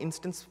called the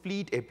Instance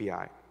Fleet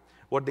API.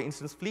 What the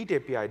Instance Fleet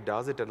API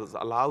does, it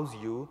allows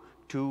you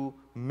to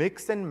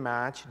mix and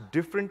match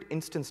different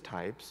instance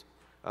types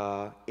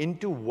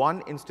into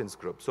one instance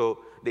group. So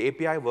the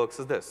API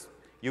works as this.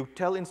 You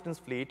tell Instance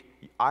Fleet,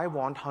 I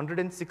want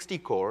 160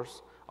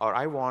 cores, or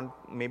I want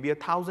maybe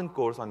 1,000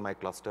 cores on my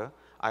cluster.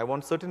 I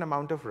want certain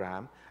amount of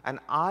RAM, and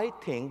I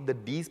think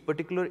that these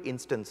particular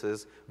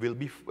instances will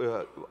be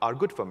are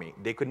good for me.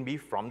 They can be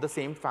from the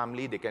same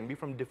family. They can be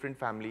from different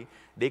family.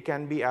 They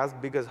can be as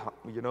big as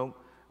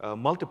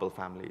multiple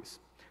families.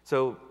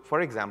 So,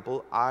 for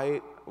example,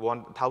 I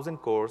want 1,000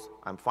 cores.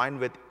 I'm fine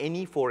with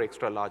any 4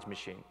 extra large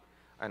machine,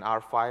 an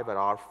R5, an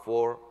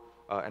R4,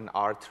 an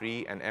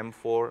R3, an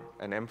M4,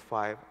 an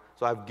M5.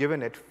 So I've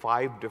given it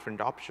 5 different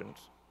options.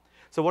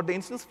 So what the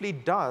Instance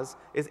Fleet does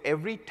is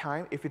every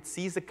time if it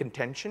sees a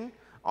contention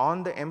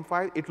on the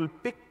M5, it will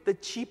pick the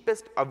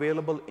cheapest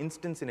available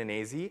instance in an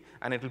AZ,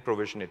 and it will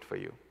provision it for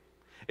you.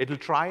 It will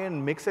try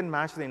and mix and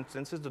match the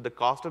instances so the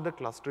cost of the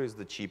cluster is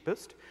the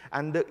cheapest,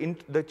 and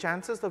the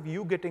chances of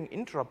you getting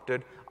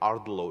interrupted are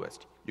the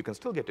lowest. You can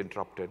still get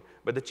interrupted,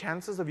 but the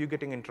chances of you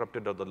getting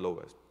interrupted are the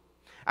lowest.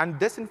 And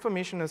this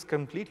information is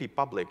completely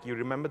public. You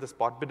remember the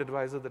Spot Bid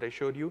Advisor that I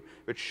showed you,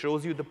 which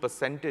shows you the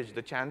percentage,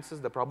 the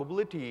chances, the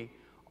probability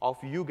of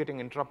you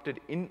getting interrupted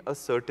in a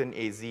certain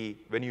AZ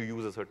when you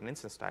use a certain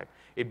instance type.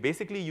 It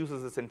basically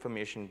uses this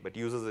information, but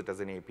uses it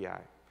as an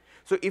API.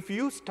 So if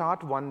you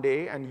start one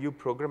day and you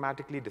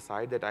programmatically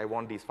decide that I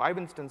want these 5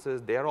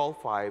 instances, they're all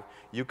 5,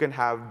 you can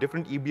have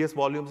different EBS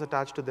volumes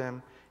attached to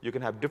them, you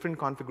can have different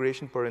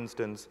configuration per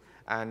instance,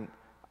 and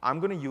I'm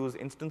going to use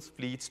instance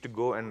fleets to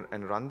go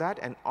and run that.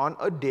 And on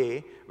a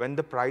day when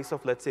the price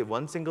of, let's say,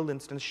 one single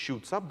instance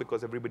shoots up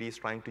because everybody is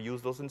trying to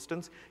use those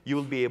instances, you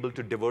will be able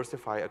to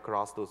diversify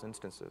across those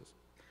instances.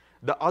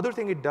 The other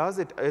thing it does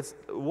is,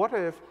 what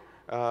if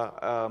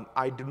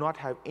I do not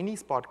have any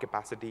Spot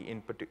capacity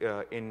in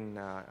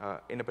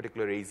a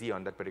particular AZ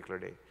on that particular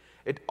day?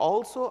 It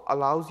also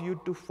allows you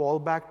to fall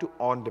back to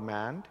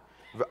on-demand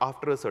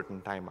after a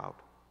certain timeout.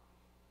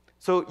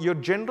 So your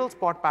general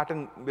Spot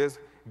pattern is,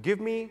 give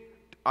me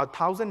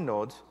 1,000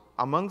 nodes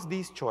amongst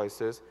these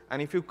choices,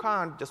 and if you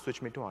can't, just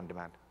switch me to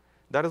on-demand.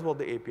 That is what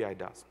the API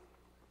does.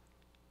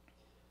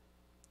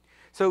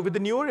 So with the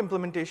newer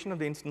implementation of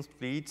the instance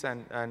fleets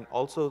and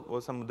also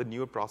some of the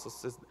newer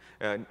processes,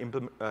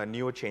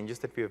 newer changes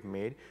that we have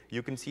made,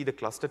 you can see the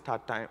cluster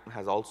start time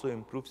has also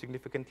improved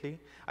significantly.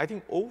 I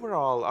think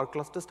overall, our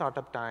cluster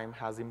startup time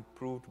has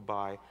improved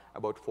by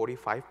about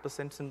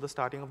 45% since the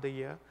starting of the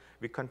year.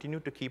 We continue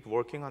to keep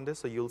working on this,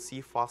 so you'll see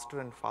faster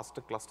and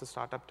faster cluster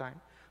startup time.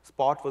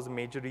 Spot was a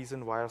major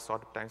reason why our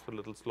startup times were a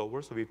little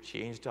slower, so we've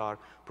changed our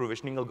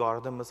provisioning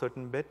algorithm a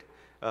certain bit.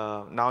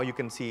 Now you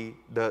can see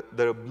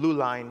the blue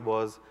line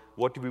was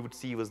what we would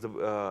see was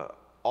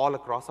all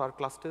across our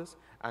clusters,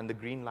 and the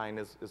green line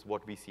is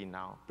what we see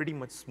now. Pretty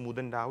much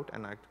smoothened out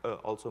and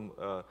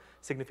also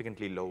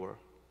significantly lower.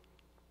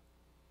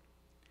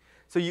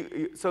 So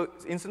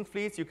instance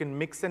fleets, you can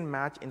mix and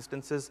match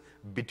instances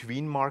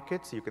between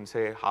markets. You can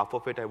say half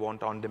of it I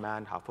want on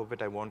demand, half of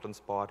it I want on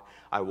Spot,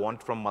 I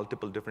want from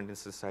multiple different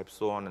instance types,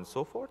 so on and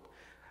so forth.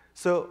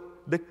 So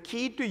the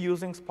key to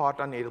using Spot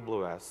on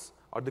AWS,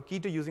 or the key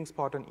to using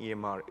Spot on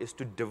EMR, is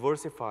to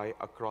diversify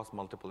across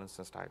multiple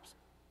instance types.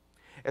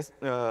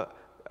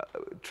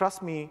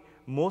 Trust me,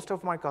 most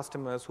of my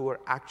customers who are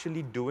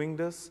actually doing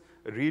this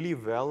really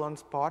well on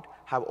Spot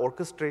have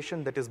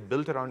orchestration that is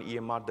built around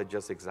EMR that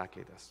does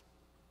exactly this.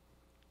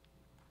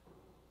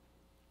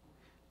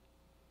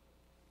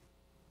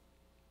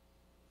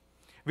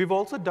 We've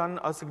also done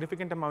a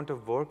significant amount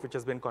of work which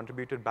has been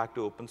contributed back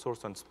to open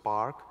source on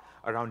Spark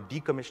around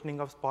decommissioning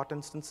of Spot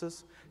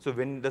instances. So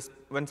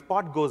when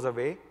Spot goes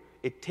away,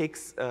 it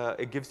gives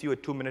you a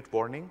 2-minute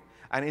warning.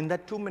 And in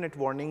that 2-minute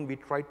warning, we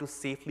try to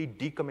safely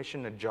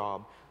decommission a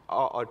job,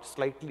 or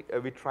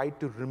we try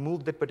to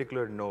remove that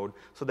particular node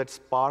so that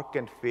Spark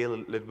can fail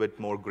a little bit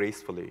more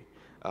gracefully.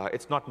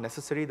 It's not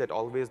necessary that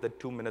always that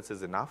 2 minutes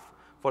is enough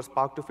for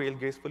Spark to fail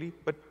gracefully,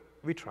 but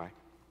we try.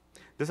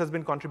 This has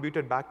been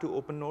contributed back to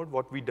OpenNode.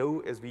 What we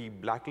do is we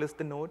blacklist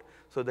the node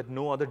so that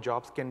no other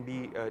jobs can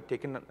be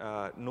taken,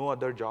 no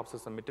other jobs are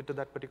submitted to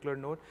that particular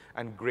node,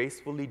 and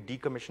gracefully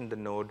decommission the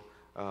node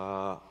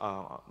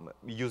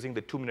using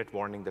the 2-minute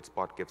warning that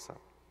Spot gives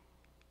up.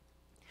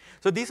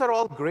 So these are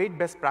all great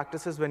best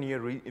practices when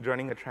you're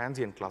running a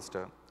transient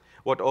cluster.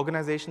 What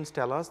organizations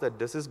tell us that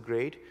this is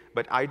great,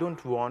 but I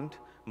don't want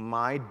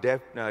my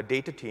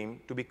data team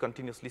to be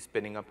continuously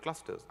spinning up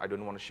clusters. I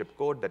don't want to ship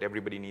code that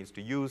everybody needs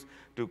to use,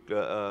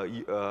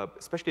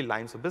 especially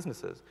lines of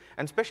businesses.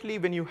 And especially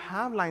when you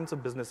have lines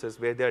of businesses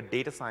where there are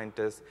data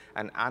scientists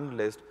and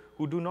analysts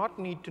who do not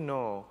need to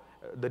know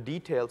the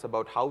details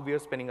about how we are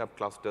spinning up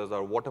clusters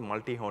or what a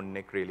multi-horn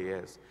NIC really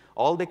is.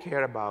 All they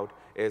care about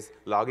is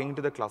logging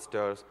into the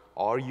clusters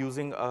or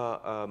using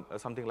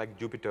something like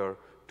Jupyter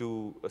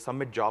to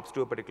submit jobs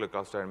to a particular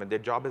cluster, and when their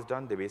job is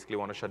done, they basically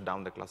want to shut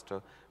down the cluster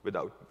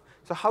without.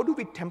 So how do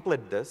we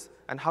template this,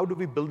 and how do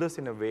we build this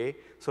in a way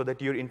so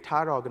that your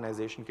entire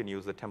organization can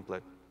use the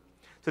template?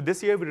 So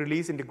this year we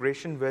released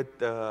integration with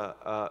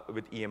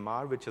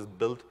EMR, which is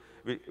built,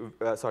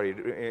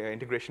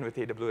 integration with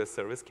AWS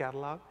Service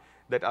Catalog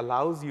that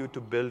allows you to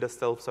build a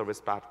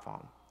self-service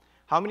platform.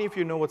 How many of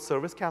you know what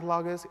Service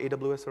Catalog is,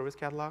 AWS Service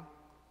Catalog?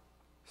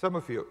 Some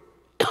of you.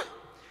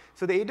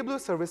 So the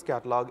AWS Service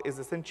Catalog is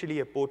essentially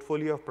a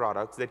portfolio of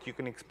products that you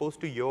can expose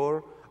to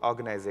your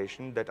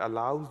organization that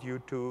allows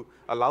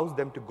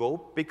them to go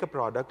pick a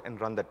product and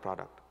run that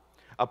product.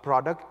 A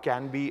product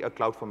can be a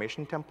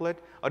CloudFormation template,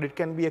 or it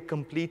can be a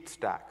complete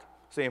stack.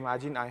 So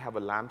imagine I have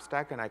a LAMP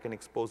stack, and I can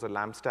expose a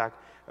LAMP stack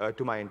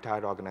to my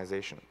entire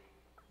organization.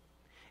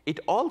 It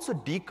also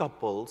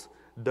decouples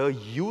the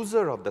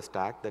user of the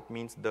stack, that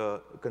means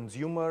the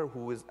consumer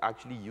who is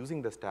actually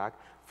using the stack,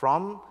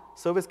 from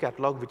Service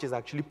Catalog, which is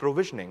actually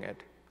provisioning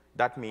it.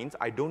 That means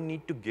I don't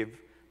need to give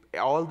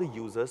all the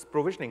users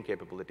provisioning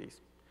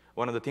capabilities.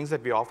 One of the things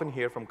that we often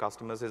hear from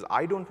customers is,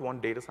 I don't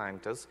want data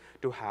scientists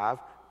to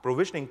have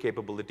provisioning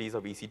capabilities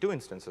of EC2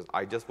 instances.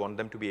 I just want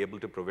them to be able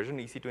to provision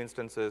EC2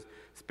 instances,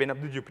 spin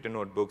up the Jupyter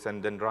notebooks,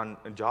 and then run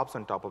jobs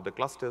on top of the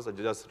clusters, or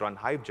just run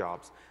Hive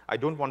jobs. I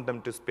don't want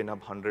them to spin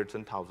up hundreds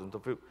and thousands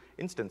of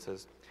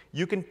instances.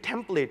 You can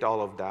template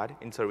all of that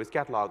in Service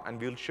Catalog, and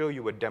we'll show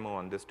you a demo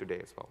on this today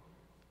as well.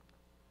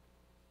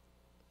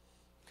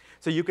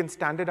 So you can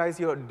standardize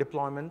your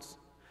deployments.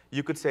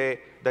 You could say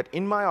that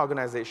in my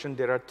organization,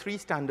 there are 3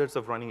 standards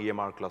of running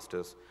EMR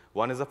clusters.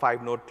 One is a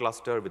 5-node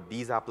cluster with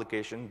these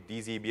applications,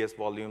 these EBS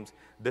volumes,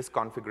 this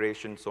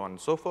configuration, so on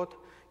and so forth.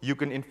 You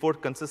can enforce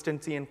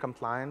consistency and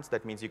compliance.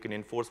 That means you can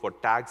enforce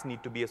what tags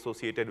need to be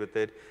associated with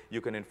it.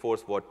 You can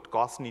enforce what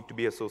costs need to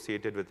be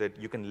associated with it.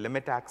 You can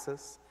limit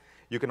access.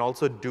 You can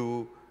also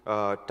do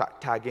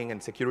tagging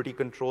and security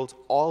controls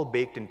all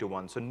baked into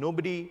one. So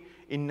nobody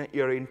in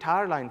your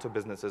entire lines of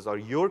businesses or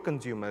your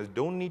consumers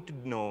don't need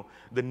to know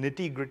the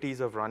nitty-gritties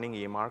of running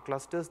EMR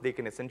clusters. They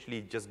can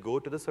essentially just go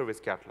to the service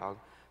catalog,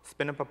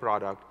 spin up a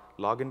product,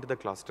 log into the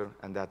cluster,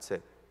 and that's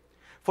it.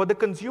 For the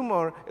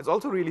consumer, it's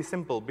also really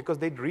simple because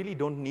they really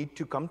don't need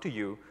to come to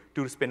you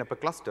to spin up a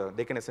cluster.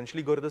 They can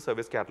essentially go to the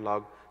service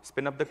catalog,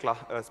 spin up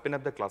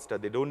the cluster.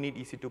 They don't need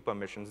EC2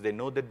 permissions. They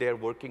know that they're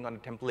working on a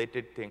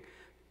templated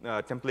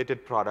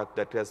product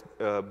that has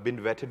been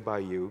vetted by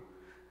you.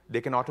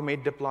 They can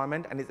automate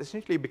deployment, and it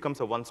essentially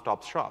becomes a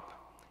one-stop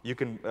shop. You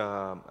can,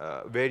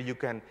 where you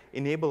can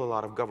enable a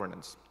lot of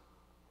governance.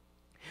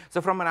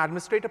 So from an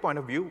administrator point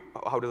of view,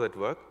 how does it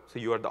work? So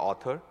you are the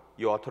author.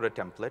 You author a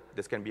template.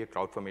 This can be a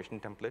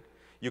CloudFormation template.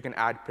 You can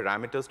add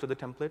parameters to the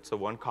template. So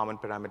one common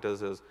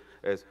parameters is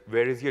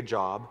where is your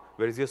job?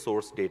 Where is your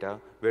source data?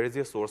 Where is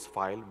your source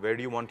file? Where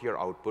do you want your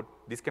output?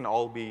 These can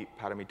all be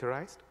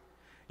parameterized.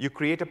 You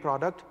create a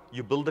product,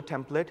 you build a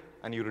template,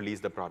 and you release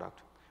the product.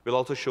 We'll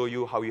also show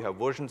you how you have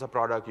versions of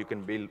product. You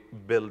can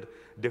build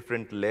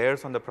different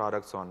layers on the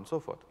product, so on and so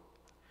forth.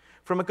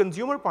 From a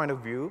consumer point of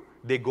view,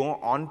 they go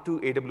on to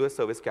AWS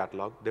Service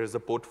Catalog. There's a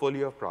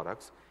portfolio of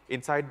products.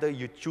 Inside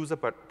you choose a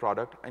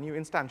product, and you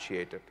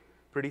instantiate it.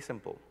 Pretty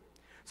simple.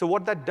 So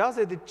what that does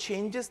is it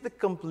changes the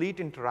complete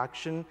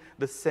interaction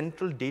the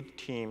central data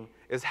team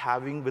is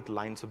having with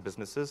lines of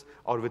businesses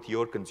or with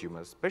your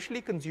consumers,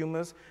 especially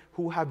consumers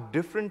who have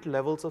different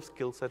levels of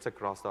skill sets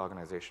across the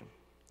organization.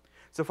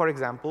 So for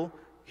example,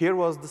 here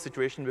was the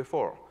situation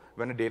before.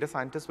 When a data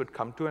scientist would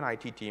come to an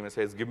IT team and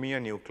says, give me a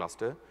new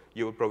cluster,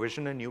 you would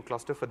provision a new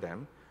cluster for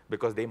them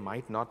because they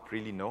might not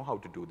really know how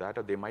to do that,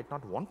 or they might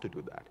not want to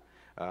do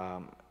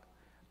that.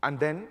 And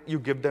then you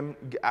give them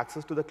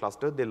access to the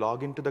cluster. They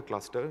log into the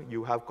cluster.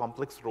 You have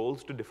complex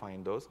roles to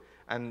define those,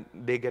 and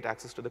they get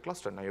access to the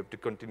cluster. Now you have to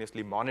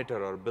continuously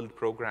monitor or build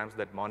programs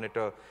that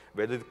monitor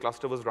whether the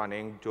cluster was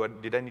running.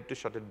 Did I need to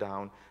shut it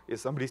down? Is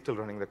somebody still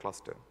running the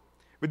cluster?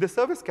 With the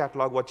service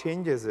catalog, what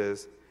changes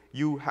is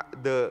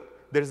there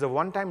is a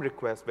one-time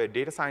request where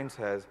data science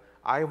says,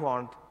 I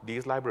want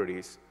these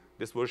libraries,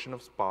 this version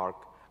of Spark,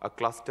 a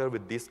cluster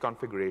with this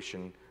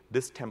configuration,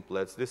 this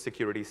templates, this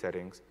security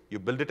settings. You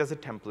build it as a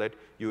template.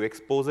 You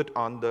expose it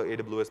on the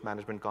AWS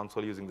Management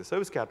Console using the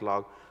service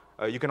catalog.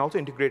 You can also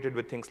integrate it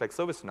with things like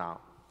ServiceNow.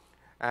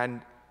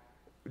 And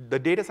the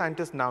data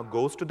scientist now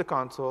goes to the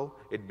console.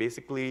 It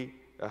basically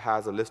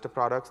has a list of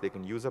products. They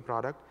can use a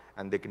product,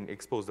 and they can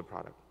expose the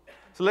product.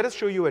 So let us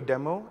show you a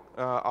demo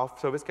of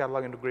service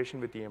catalog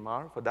integration with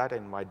EMR. For that, I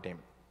invite Dim.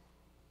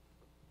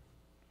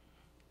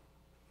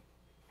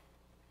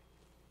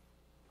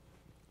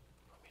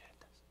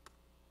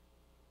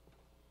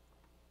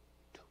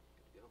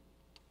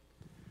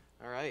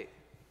 All right.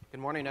 Good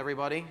morning,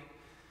 everybody.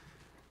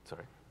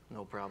 Sorry.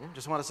 No problem.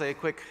 Just want to say a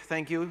quick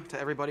thank you to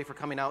everybody for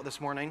coming out this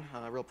morning.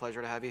 Real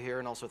pleasure to have you here,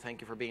 and also thank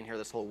you for being here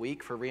this whole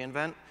week for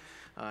reInvent.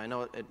 I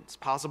know it's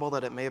possible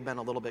that it may have been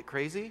a little bit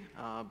crazy,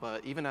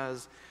 but even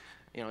as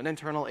an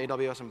internal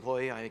AWS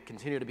employee, I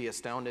continue to be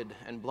astounded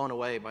and blown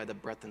away by the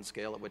breadth and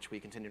scale at which we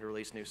continue to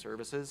release new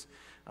services.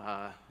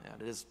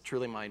 It is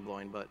truly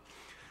mind-blowing, but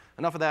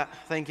enough of that.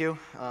 Thank you.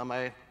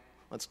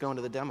 Let's go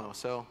into the demo.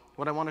 So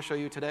what I want to show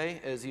you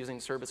today is using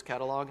Service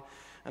Catalog,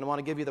 and I want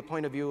to give you the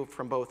point of view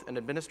from both an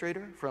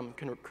administrator, from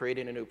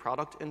creating a new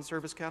product in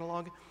Service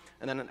Catalog,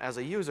 and then as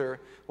a user,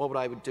 what would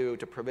I do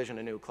to provision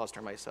a new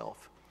cluster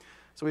myself.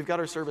 So we've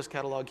got our Service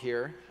Catalog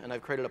here, and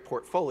I've created a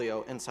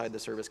portfolio inside the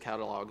Service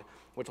Catalog,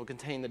 which will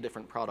contain the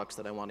different products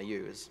that I want to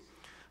use.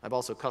 I've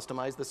also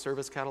customized the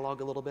Service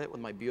Catalog a little bit with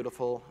my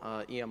beautiful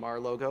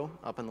EMR logo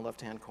up in the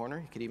left-hand corner.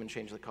 You could even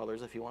change the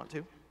colors if you want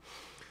to.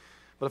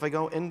 But if I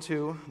go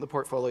into the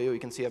portfolio, you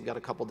can see I've got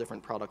a couple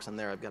different products in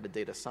there. I've got a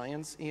data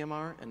science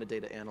EMR and a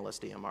data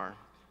analyst EMR.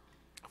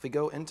 If we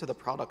go into the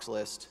products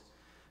list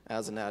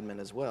as an admin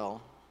as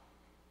well,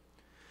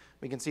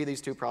 we can see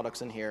these two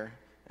products in here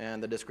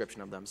and the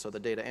description of them. So the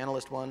data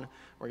analyst one,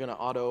 we're going to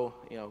auto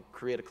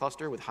create a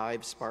cluster with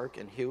Hive, Spark,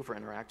 and Hue for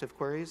interactive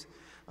queries.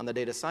 On the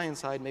data science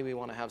side, maybe we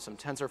want to have some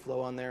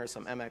TensorFlow on there,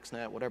 some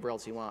MXNet, whatever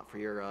else you want for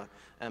your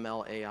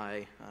ML,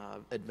 AI,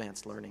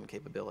 advanced learning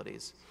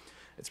capabilities.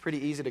 It's pretty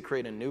easy to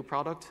create a new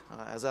product.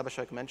 As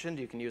Abhishek mentioned,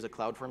 you can use a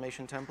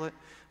CloudFormation template.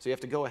 So you have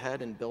to go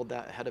ahead and build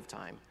that ahead of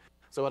time.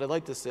 So what I'd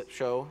like to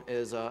show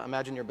is,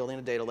 imagine you're building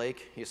a data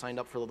lake. You signed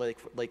up for the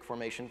lake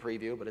formation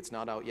preview, but it's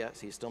not out yet,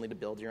 so you still need to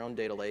build your own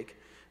data lake.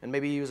 And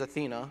maybe you use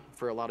Athena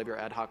for a lot of your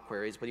ad hoc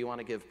queries, but you want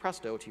to give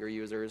Presto to your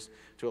users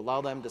to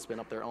allow them to spin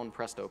up their own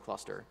Presto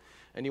cluster.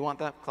 And you want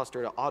that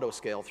cluster to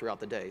auto-scale throughout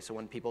the day. So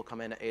when people come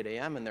in at 8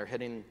 a.m. and they're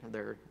hitting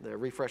their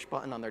refresh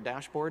button on their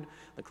dashboard,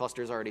 the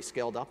cluster's already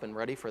scaled up and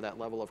ready for that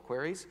level of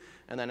queries.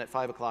 And then at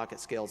 5 o'clock, it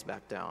scales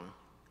back down.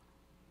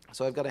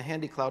 So I've got a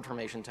handy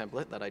CloudFormation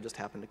template that I just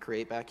happened to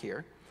create back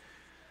here.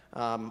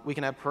 We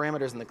can have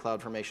parameters in the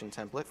CloudFormation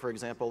template, for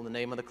example, the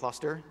name of the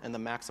cluster and the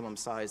maximum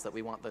size that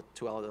we want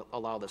to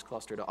allow this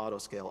cluster to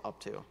auto-scale up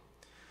to.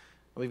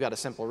 We've got a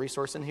simple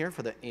resource in here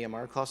for the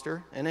EMR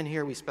cluster, and in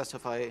here we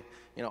specify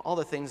all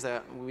the things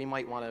that we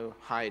might want to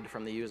hide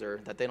from the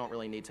user that they don't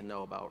really need to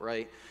know about,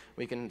 right?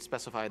 We can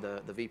specify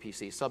the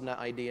VPC subnet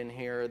ID in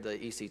here, the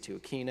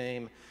EC2 key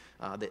name,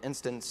 the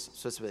instance,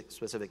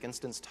 specific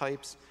instance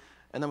types.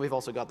 And then we've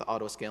also got the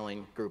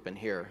auto-scaling group in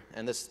here.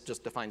 And this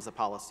just defines the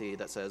policy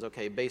that says,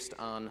 OK, based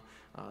on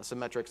some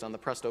metrics on the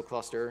Presto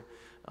cluster,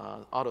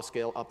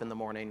 auto-scale up in the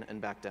morning and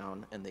back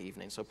down in the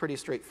evening. So pretty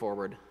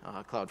straightforward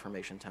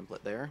CloudFormation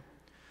template there.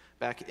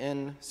 Back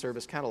in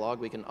Service Catalog,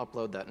 we can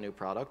upload that new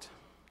product.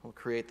 We'll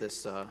create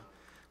this, the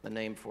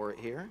name for it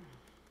here.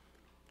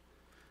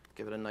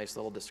 Give it a nice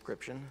little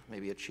description,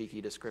 maybe a cheeky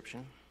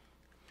description.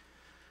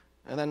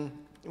 And then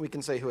we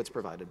can say who it's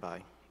provided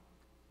by.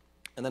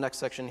 In the next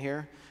section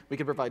here, we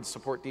can provide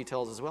support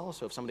details as well.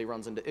 So if somebody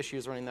runs into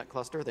issues running that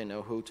cluster, they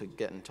know who to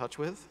get in touch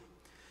with.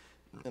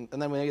 And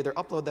then we either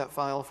upload that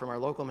file from our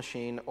local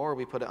machine or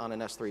we put it on an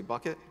S3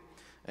 bucket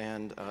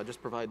and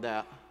just provide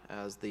that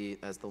as the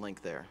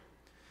link there.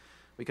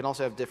 We can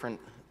also have different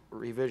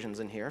revisions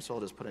in here. So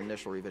I'll just put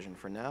initial revision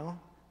for now.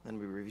 Then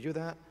we review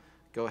that,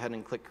 go ahead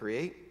and click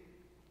create.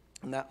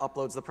 And that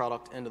uploads the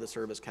product into the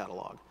service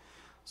catalog.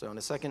 So in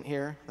a second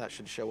here, that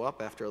should show up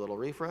after a little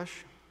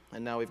refresh.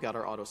 And now we've got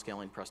our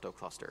auto-scaling Presto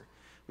cluster.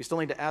 We still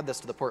need to add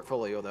this to the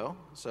portfolio, though.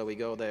 So we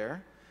go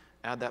there,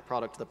 add that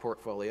product to the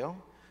portfolio,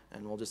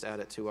 and we'll just add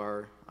it to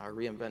our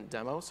reInvent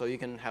demo. So you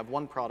can have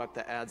one product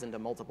that adds into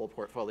multiple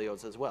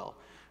portfolios as well,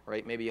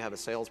 right? Maybe you have a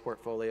sales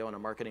portfolio and a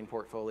marketing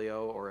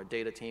portfolio or a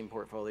data team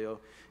portfolio.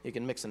 You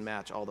can mix and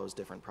match all those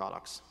different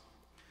products.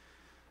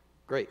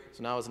 Great.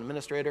 So now as an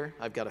administrator,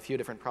 I've got a few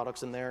different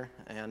products in there.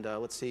 And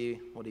let's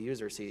see what a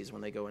user sees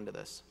when they go into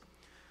this.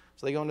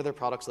 So they go into their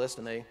products list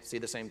and they see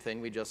the same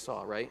thing we just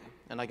saw, right?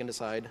 And I can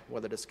decide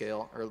whether to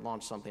scale or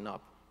launch something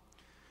up.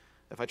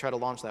 If I try to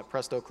launch that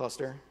Presto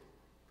cluster,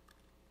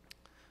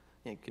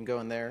 you can go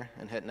in there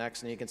and hit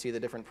next, and you can see the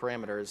different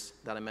parameters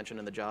that I mentioned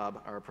in the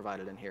job are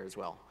provided in here as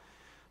well.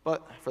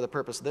 But for the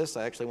purpose of this,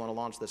 I actually want to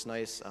launch this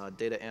nice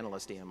data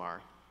analyst EMR.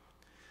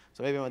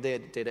 So maybe I'm a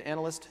data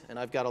analyst, and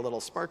I've got a little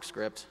Spark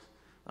script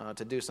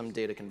to do some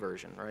data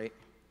conversion, right?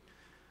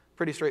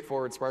 Pretty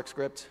straightforward Spark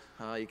script.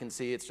 You can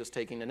see it's just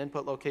taking an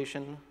input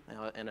location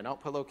and an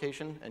output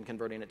location and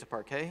converting it to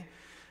Parquet.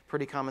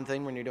 Pretty common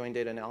thing when you're doing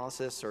data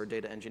analysis or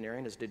data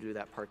engineering is to do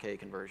that Parquet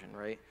conversion,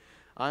 right?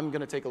 I'm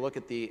going to take a look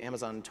at the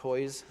Amazon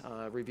Toys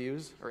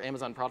reviews, or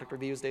Amazon product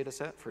reviews data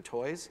set for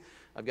toys.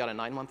 I've got a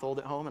 9-month-old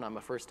at home, and I'm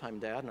a first-time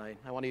dad, and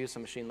I want to use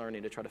some machine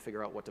learning to try to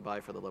figure out what to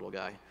buy for the little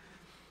guy.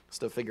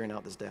 Still figuring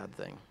out this dad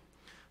thing.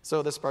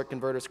 So this Spark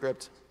converter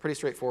script, pretty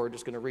straightforward,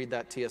 just going to read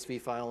that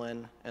TSV file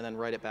in and then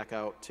write it back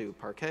out to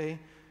Parquet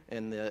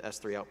in the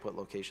S3 output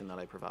location that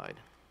I provide.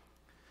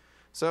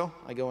 So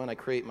I go in, I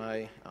create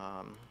my,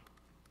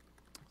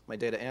 my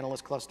data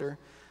analyst cluster.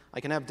 I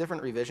can have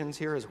different revisions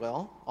here as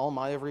well. All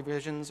my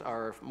revisions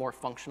are more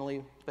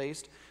functionally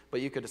based,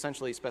 but you could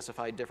essentially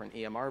specify different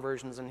EMR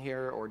versions in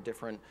here or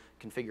different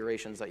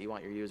configurations that you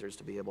want your users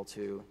to be able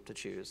to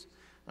choose.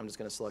 I'm just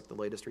going to select the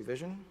latest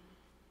revision.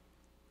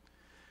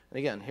 And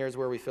again, here's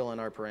where we fill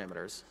in our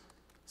parameters.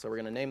 So we're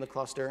going to name the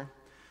cluster.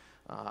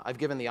 I've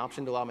given the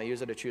option to allow my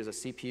user to choose a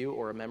CPU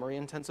or a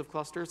memory-intensive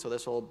cluster. So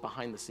this will,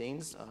 behind the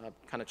scenes,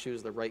 kind of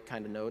choose the right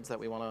kind of nodes that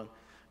we want to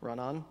run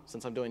on.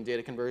 Since I'm doing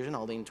data conversion,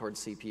 I'll lean towards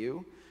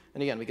CPU.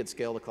 And again, we could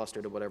scale the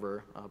cluster to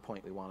whatever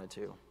point we wanted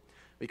to.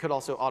 We could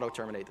also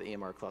auto-terminate the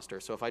EMR cluster.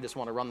 So if I just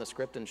want to run the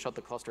script and shut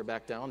the cluster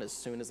back down as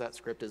soon as that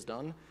script is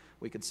done,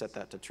 we could set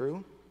that to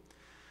true.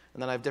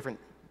 And then I have different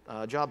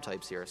job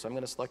types here. So I'm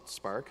going to select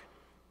Spark.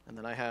 And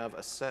then I have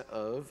a set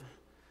of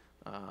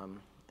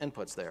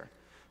inputs there.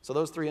 So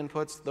those 3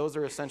 inputs, those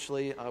are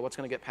essentially what's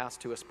going to get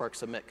passed to a Spark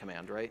submit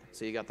command, right?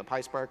 So you got the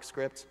PySpark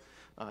script,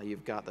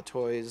 you've got the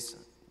toys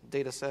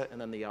data set, and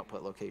then the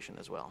output location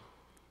as well.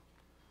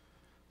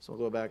 So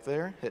we'll go back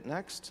there, hit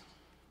next.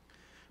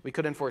 We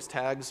could enforce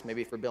tags,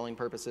 maybe for billing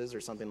purposes or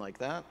something like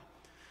that.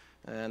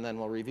 And then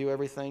we'll review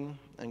everything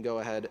and go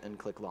ahead and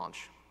click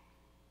launch.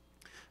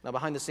 Now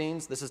behind the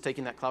scenes, this is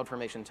taking that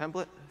CloudFormation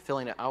template,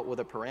 filling it out with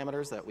the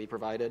parameters that we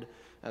provided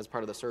as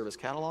part of the service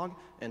catalog,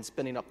 and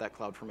spinning up that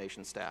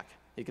CloudFormation stack.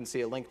 You can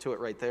see a link to it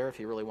right there if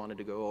you really wanted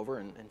to go over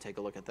and take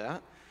a look at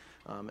that.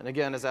 And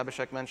again, as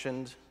Abhishek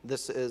mentioned,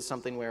 this is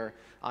something where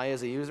I,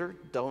 as a user,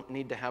 don't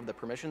need to have the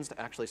permissions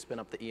to actually spin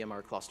up the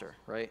EMR cluster,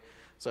 right?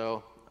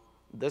 So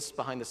This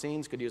behind the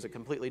scenes could use a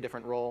completely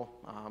different role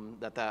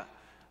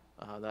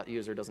that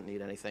user doesn't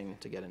need anything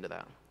to get into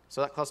that.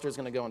 So that cluster is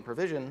going to go in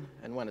provision,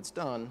 and when it's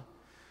done,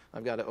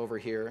 I've got it over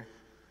here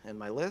in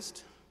my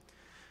list.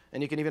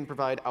 And you can even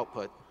provide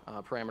output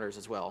parameters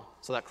as well.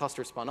 So that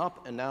cluster spun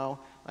up, and now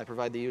I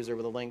provide the user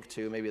with a link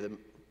to maybe the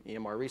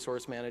EMR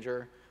Resource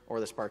Manager or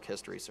the Spark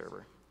History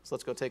Server. So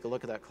let's go take a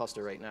look at that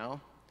cluster right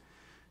now.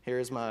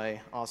 Here's my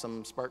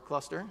awesome Spark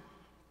cluster.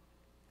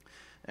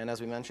 And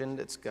as we mentioned,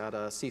 it's got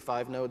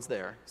C5 nodes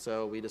there.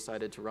 So we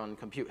decided to run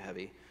compute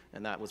heavy,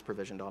 and that was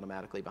provisioned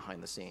automatically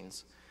behind the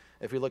scenes.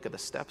 If we look at the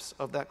steps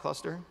of that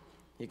cluster,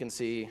 you can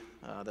see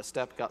the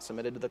step got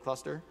submitted to the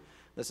cluster.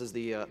 This is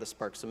the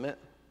Spark submit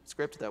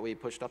script that we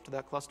pushed up to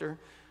that cluster.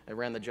 It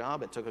ran the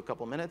job. It took a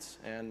couple minutes,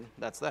 and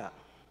that's that.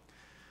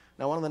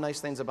 Now, one of the nice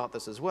things about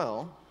this as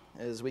well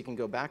is we can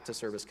go back to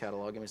Service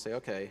Catalog and we say,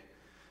 OK,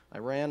 I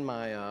ran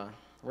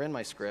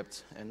my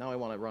script, and now I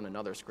want to run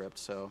another script,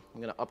 so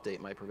I'm going to update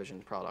my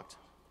provisioned product.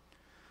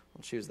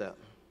 I'll choose that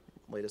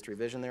latest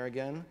revision there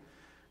again,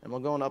 and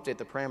we'll go and update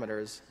the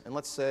parameters. And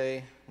let's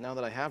say, now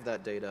that I have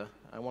that data,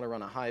 I want to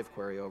run a Hive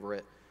query over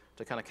it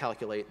to kind of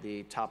calculate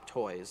the top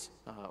toys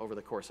over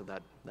the course of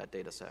that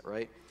data set,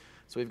 right?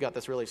 So we've got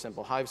this really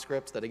simple Hive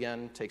script that,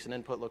 again, takes an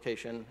input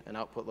location, an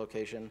output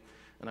location,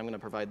 and I'm going to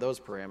provide those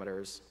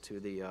parameters to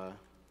the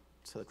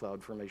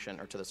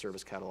CloudFormation or to the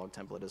Service Catalog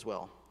template as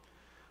well.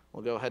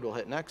 We'll go ahead, we'll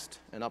hit next,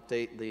 and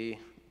update the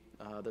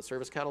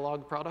Service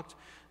Catalog product.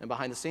 And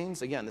behind the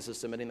scenes, again, this is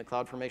submitting the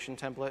CloudFormation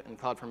template, and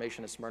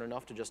CloudFormation is smart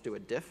enough to just do a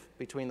diff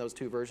between those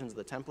two versions of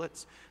the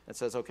templates. It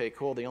says, OK,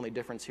 cool, the only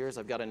difference here is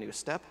I've got a new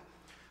step.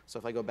 So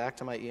if I go back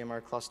to my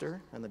EMR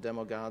cluster, and the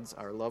demo gods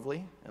are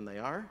lovely, and they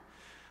are,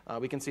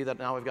 we can see that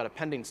now I've got a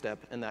pending step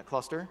in that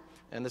cluster,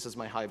 and this is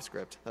my Hive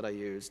script that I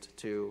used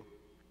to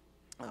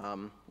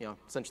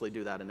essentially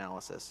do that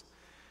analysis.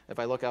 If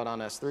I look out on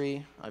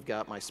S3, I've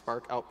got my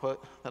Spark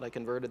output that I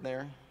converted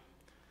there,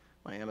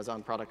 my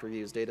Amazon Product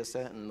Reviews data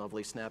set in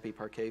lovely snappy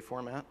Parquet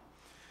format,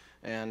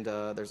 and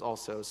there's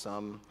also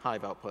some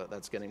Hive output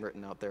that's getting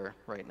written out there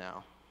right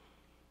now.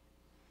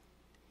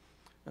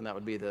 And that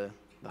would be the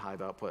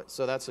Hive output.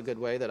 So that's a good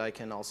way that I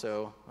can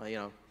also,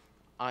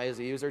 I as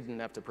a user didn't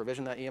have to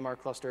provision that EMR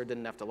cluster,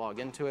 didn't have to log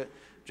into it,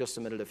 just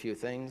submitted a few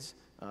things.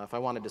 If I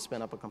wanted to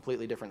spin up a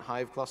completely different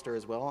Hive cluster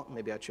as well,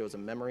 maybe I chose a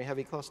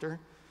memory-heavy cluster,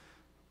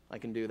 I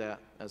can do that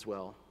as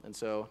well. And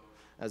so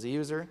as a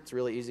user, it's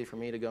really easy for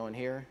me to go in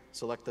here,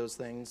 select those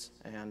things,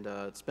 and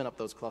spin up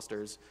those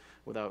clusters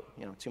without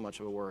too much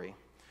of a worry.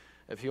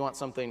 If you want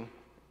something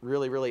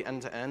really, really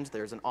end-to-end,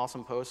 there's an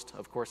awesome post,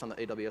 of course, on the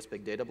AWS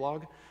Big Data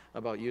blog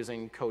about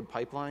using Code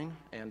Pipeline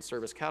and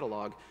Service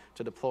Catalog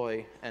to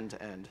deploy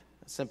end-to-end.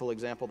 A simple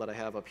example that I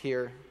have up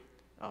here.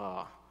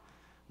 No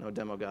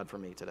demo god for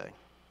me today.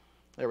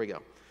 There we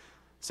go.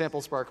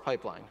 Sample Spark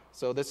pipeline.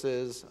 So this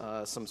is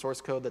some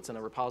source code that's in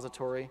a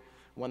repository.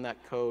 When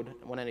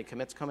any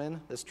commits come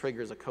in, this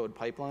triggers a code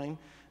pipeline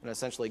and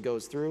essentially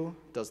goes through,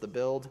 does the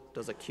build,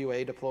 does a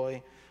QA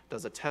deploy,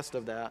 does a test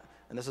of that,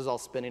 and this is all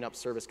spinning up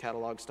Service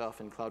Catalog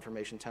stuff and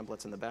CloudFormation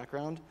templates in the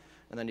background.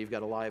 And then you've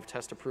got a live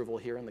test approval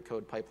here in the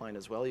code pipeline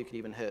as well. You could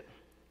even hit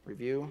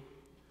review.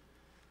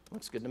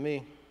 Looks good to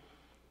me.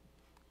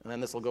 And then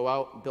this will go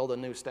out, build a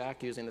new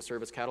stack using the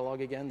Service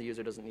Catalog again. The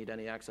user doesn't need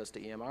any access to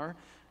EMR.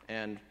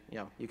 And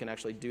you can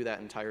actually do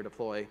that entire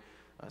deploy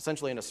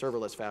essentially in a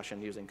serverless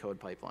fashion using Code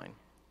Pipeline.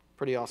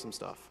 Pretty awesome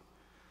stuff.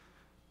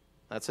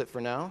 That's it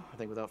for now. I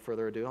think without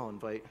further ado, I'll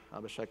invite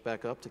Abhishek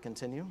back up to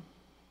continue.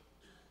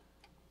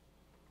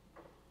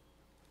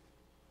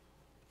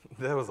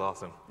 That was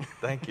awesome.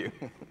 Thank you.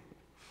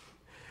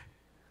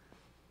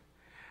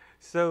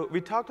 So we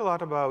talked a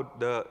lot about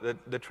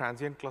the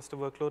transient cluster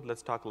workload.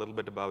 Let's talk a little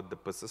bit about the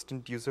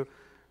persistent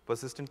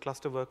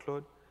cluster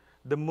workload.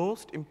 The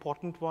most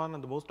important one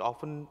and the most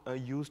often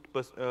used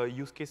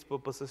use case for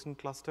persistent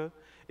cluster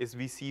is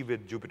we see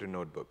with Jupyter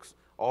notebooks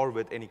or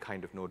with any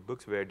kind of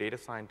notebooks where data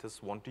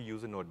scientists want to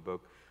use a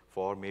notebook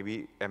for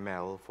maybe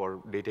ML,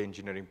 for data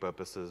engineering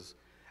purposes,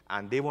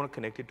 and they want to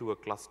connect it to a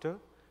cluster.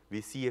 We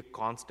see a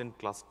constant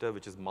cluster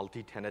which is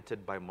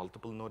multi-tenanted by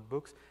multiple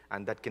notebooks,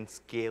 and that can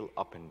scale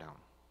up and down.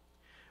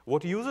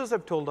 What users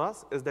have told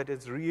us is that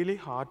it's really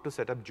hard to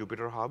set up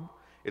Jupyter Hub.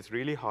 It's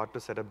really hard to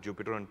set up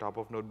Jupyter on top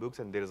of notebooks,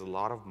 and there is a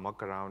lot of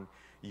muck around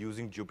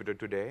using Jupyter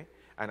today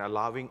and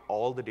allowing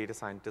all the data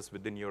scientists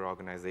within your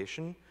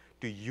organization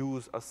to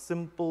use a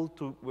simple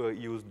to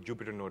use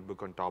Jupyter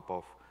notebook on top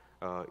of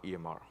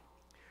EMR.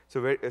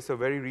 So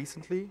very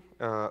recently,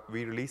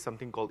 we released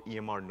something called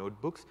EMR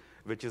Notebooks,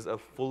 which is a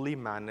fully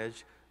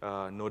managed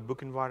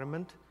notebook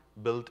environment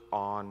built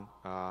on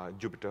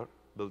Jupyter,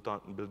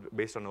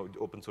 based on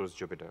open source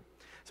Jupyter.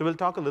 So we'll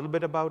talk a little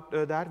bit about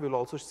that. We'll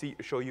also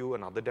show you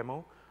another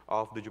demo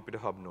of the Jupyter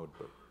Hub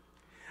notebook.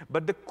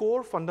 But the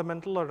core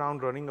fundamental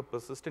around running a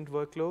persistent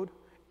workload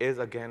is,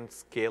 again,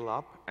 scale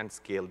up and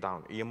scale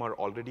down. EMR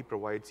already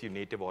provides you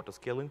native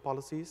auto-scaling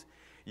policies.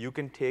 You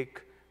can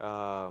take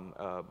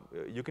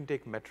you can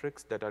take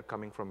metrics that are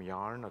coming from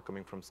Yarn or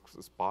coming from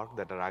Spark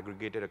that are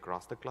aggregated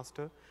across the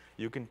cluster.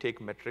 You can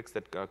take metrics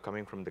that are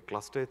coming from the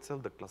cluster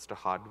itself, the cluster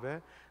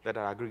hardware that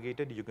are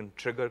aggregated. You can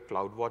trigger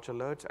CloudWatch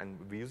alerts, and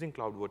using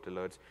CloudWatch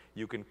alerts,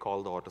 you can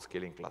call the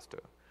auto-scaling cluster.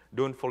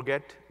 Don't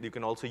forget, you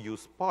can also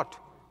use Spot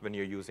when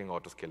you're using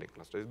auto-scaling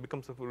cluster. It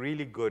becomes a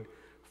really good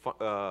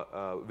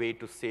way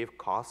to save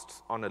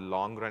costs on a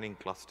long-running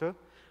cluster,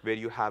 where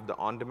you have the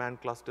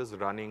on-demand clusters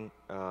running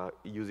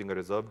using a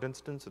reserved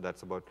instance, so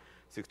that's about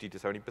 60 to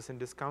 70%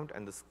 discount,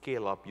 and the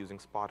scale-up using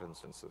Spot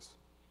instances.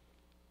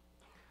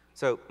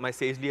 So my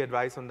sagely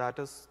advice on that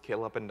is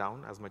scale up and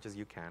down as much as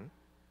you can.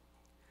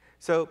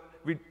 So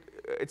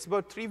it's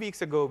about 3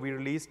 weeks ago, we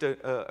released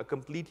a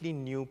completely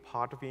new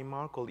part of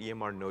EMR called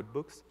EMR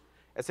Notebooks.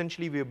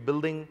 Essentially, we're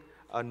building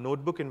a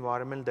notebook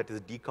environment that is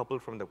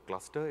decoupled from the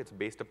cluster. It's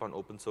based upon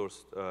open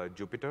source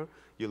Jupyter.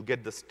 You'll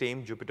get the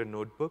same Jupyter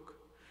notebook.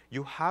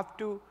 You have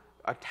to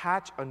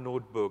attach a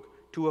notebook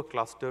to a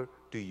cluster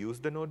to use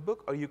the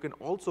notebook, or you can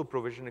also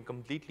provision a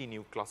completely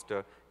new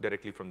cluster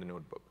directly from the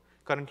notebook.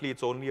 Currently,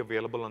 it's only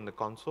available on the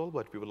console,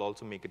 but we will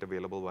also make it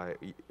available via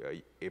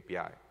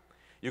API.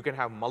 You can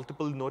have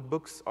multiple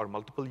notebooks or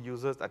multiple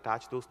users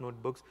attach those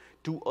notebooks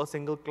to a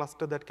single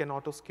cluster that can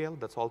auto-scale.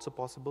 That's also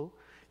possible.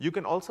 You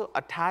can also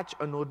attach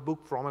a notebook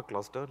from a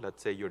cluster,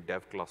 let's say your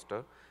dev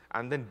cluster,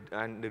 and then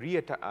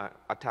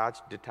attach,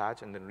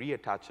 detach, and then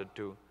reattach it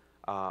to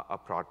a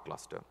prod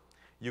cluster.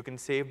 You can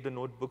save the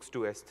notebooks to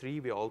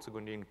S3. We're also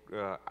going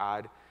to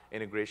add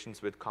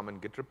integrations with common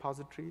Git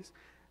repositories.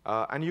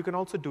 And you can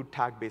also do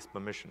tag-based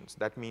permissions.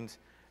 That means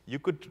you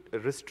could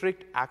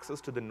restrict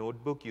access to the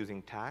notebook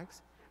using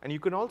tags, and you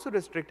can also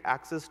restrict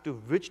access to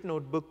which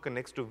notebook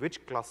connects to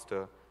which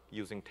cluster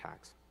using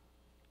tags.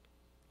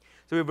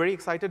 So we're very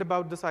excited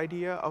about this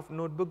idea of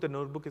notebook. The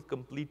notebook is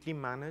completely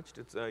managed.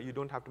 You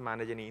don't have to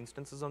manage any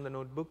instances on the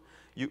notebook.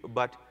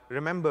 But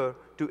remember,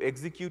 to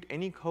execute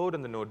any code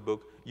on the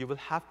notebook, you will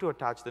have to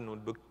attach the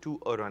notebook to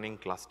a running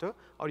cluster,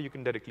 or you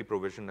can directly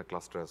provision a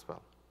cluster as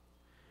well.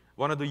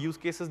 One of the use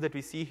cases that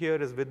we see here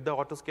is with the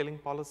auto-scaling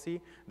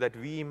policy that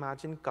we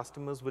imagine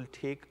customers will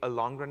take a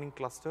long-running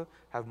cluster,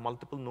 have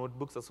multiple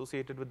notebooks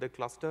associated with the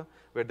cluster,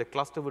 where the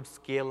cluster would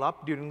scale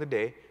up during the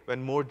day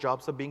when more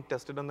jobs are being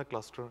tested on the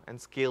cluster,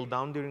 and scale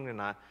down during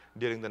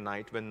the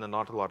night when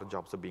not a lot of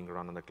jobs are being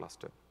run on the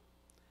cluster.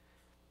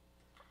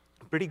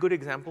 Pretty good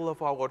example of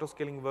how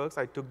auto-scaling works.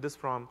 I took this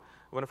from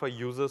one of our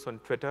users on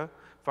Twitter,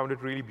 found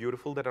it really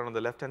beautiful that on the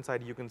left-hand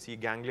side, you can see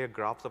ganglia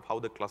graphs of how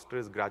the cluster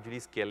is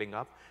gradually scaling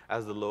up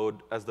as the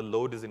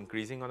load is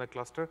increasing on the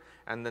cluster,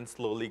 and then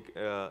slowly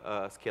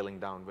scaling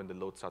down when the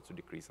load starts to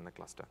decrease in the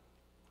cluster.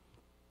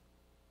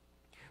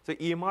 So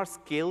EMR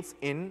scales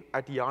in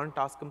at Yarn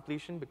task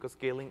completion because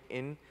scaling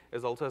in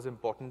is also as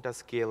important as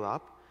scale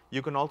up.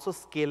 You can also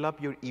scale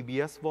up your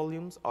EBS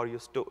volumes or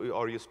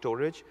your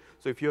storage.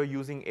 So if you're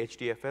using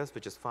HDFS,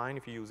 which is fine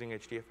if you're using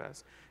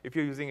HDFS. If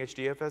you're using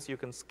HDFS, you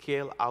can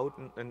scale out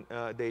the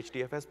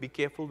HDFS. Be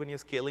careful when you're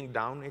scaling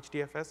down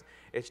HDFS.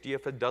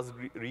 HDFS does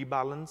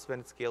rebalance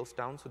when it scales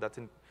down, so that's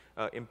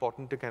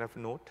important to kind of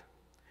note.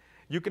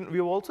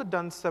 We've also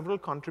done several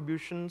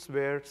contributions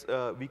where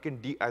we can,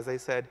 as I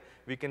said,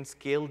 we can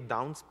scale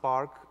down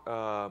Spark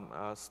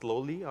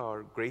slowly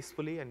or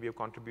gracefully, and we have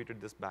contributed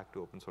this back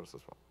to open source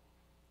as well.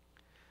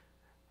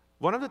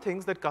 One of the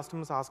things that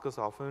customers ask us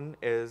often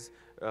is,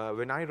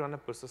 when I run a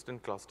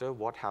persistent cluster,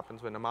 what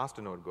happens when a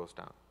master node goes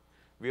down?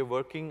 We are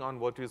working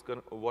on what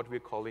we're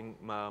calling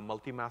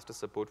multi-master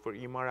support for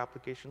EMR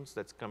applications.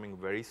 That's coming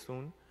very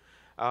soon.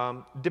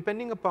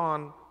 Depending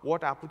upon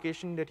what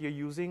application that you're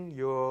using,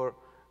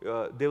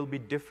 there will be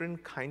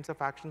different kinds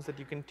of actions that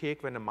you can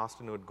take when a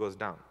master node goes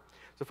down.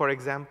 So for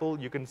example,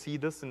 you can see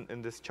this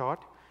in this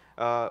chart.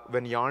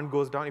 When Yarn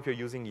goes down, if you're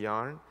using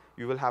Yarn,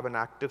 you will have an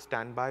active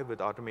standby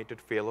with automated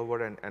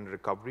failover and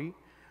recovery.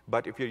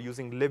 But if you're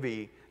using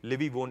Livy,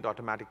 Livy won't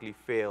automatically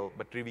fail,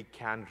 but Livy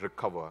can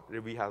recover.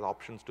 Livy has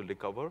options to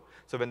recover.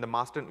 So when the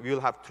master,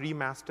 we'll have 3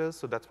 masters,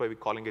 so that's why we're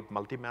calling it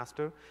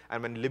multi-master.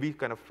 And when Livy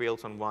kind of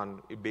fails on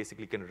one, it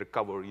basically can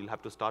recover. You'll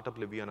have to start up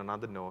Livy on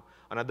another node,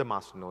 another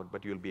master node,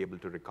 but you'll be able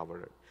to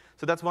recover it.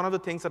 So that's one of the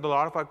things that a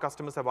lot of our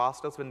customers have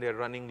asked us when they're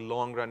running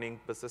long-running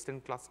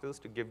persistent clusters,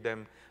 to give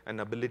them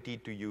an ability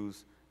to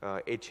use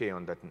HA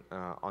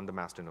on the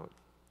master node.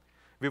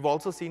 We've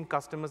also seen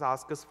customers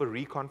ask us for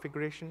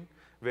reconfiguration,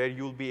 where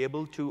you'll be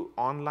able to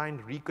online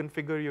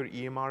reconfigure your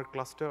EMR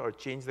cluster or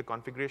change the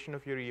configuration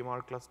of your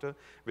EMR cluster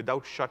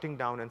without shutting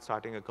down and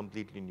starting a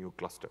completely new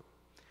cluster.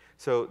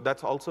 So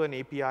that's also an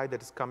API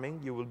that is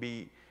coming. You will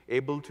be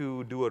able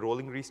to do a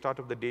rolling restart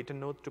of the data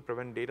node to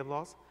prevent data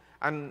loss.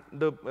 And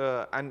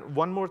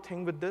one more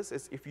thing with this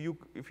is if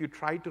you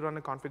try to run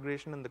a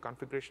configuration and the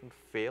configuration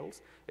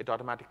fails, it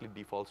automatically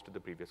defaults to the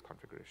previous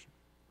configuration.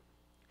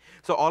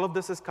 So all of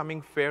this is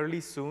coming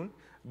fairly soon,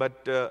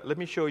 but let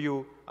me show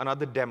you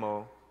another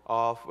demo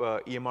of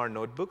EMR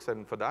notebooks,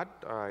 and for that,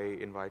 I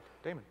invite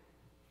Damon.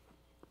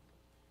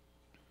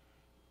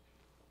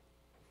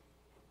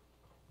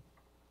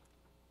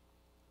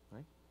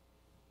 Right?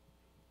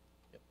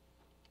 Yep.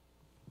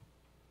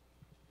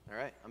 All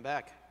right, I'm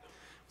back.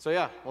 So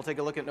yeah, we'll take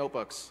a look at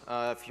notebooks.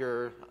 If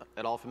you're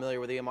at all familiar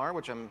with EMR,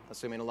 which I'm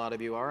assuming a lot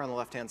of you are, on the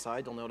left-hand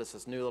side, you'll notice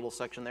this new little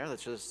section there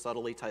that's just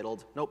subtly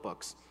titled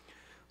Notebooks.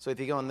 So if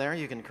you go in there,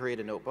 you can create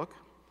a notebook.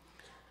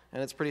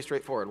 And it's pretty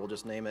straightforward. We'll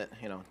just name it,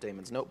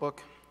 Damon's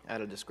Notebook,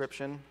 add a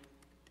description.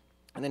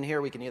 And then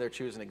here we can either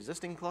choose an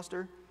existing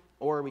cluster,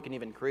 or we can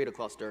even create a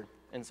cluster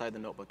inside the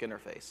notebook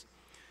interface.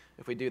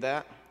 If we do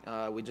that,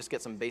 we just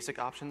get some basic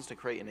options to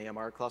create an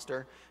EMR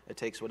cluster. It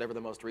takes whatever the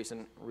most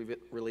recent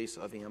release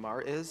of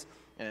EMR is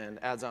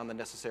and adds on the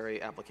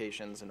necessary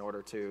applications in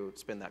order to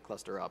spin that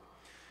cluster up.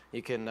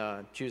 You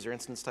can choose your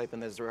instance type in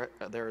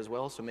there as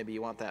well, so maybe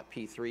you want that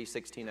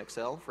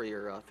P316XL for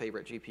your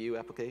favorite GPU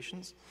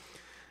applications.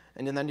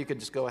 And then you could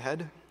just go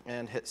ahead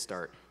and hit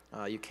start.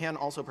 You can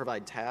also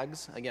provide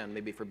tags, again,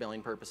 maybe for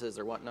billing purposes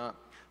or whatnot.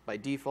 By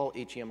default,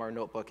 each EMR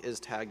notebook is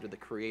tagged with the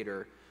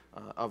creator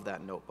of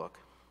that notebook.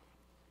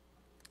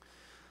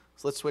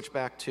 So let's switch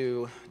back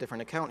to a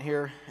different account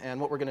here. And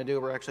what we're going to do,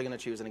 we're actually going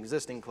to choose an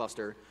existing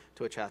cluster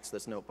to attach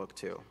this notebook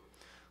to.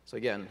 So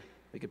again,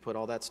 we could put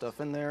all that stuff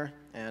in there.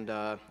 And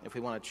if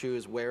we want to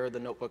choose where the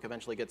notebook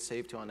eventually gets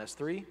saved to on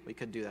S3, we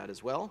could do that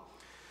as well.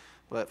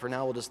 But for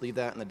now, we'll just leave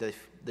that in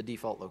the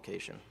default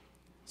location.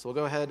 So we'll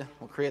go ahead,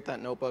 we'll create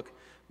that notebook.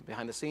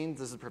 Behind the scenes,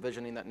 this is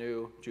provisioning that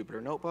new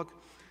Jupyter notebook.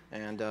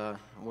 And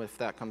if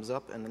that comes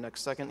up in the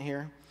next second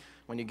here,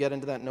 when you get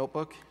into that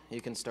notebook,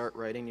 you can start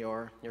writing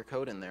your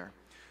code in there.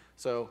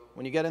 So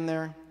when you get in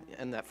there,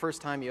 and that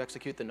first time you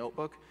execute the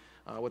notebook,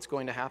 what's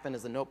going to happen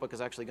is the notebook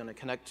is actually going to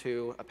connect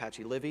to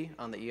Apache Livy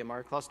on the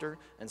EMR cluster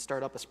and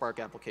start up a Spark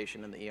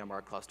application in the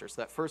EMR cluster.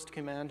 So that first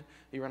command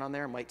you run on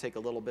there might take a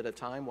little bit of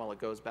time while it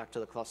goes back to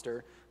the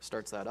cluster,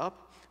 starts that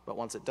up. But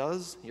once it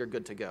does, you're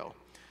good to go.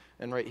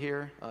 And right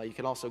here, you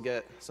can also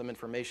get some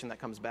information that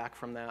comes back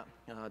from that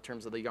in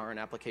terms of the Yarn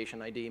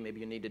application ID.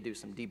 Maybe you need to do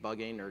some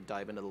debugging or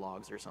dive into the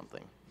logs or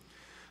something.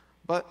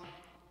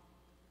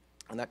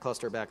 And that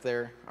cluster back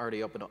there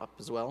already opened up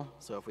as well.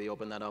 So if we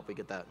open that up, we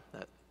get that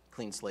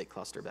clean slate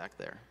cluster back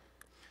there,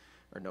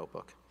 or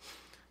notebook.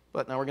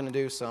 But now we're going to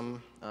do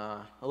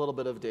a little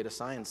bit of data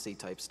science-y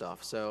type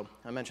stuff. So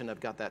I mentioned I've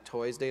got that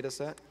toys data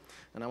set,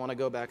 and I want to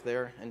go back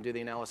there and do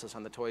the analysis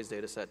on the toys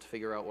data set to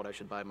figure out what I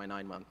should buy my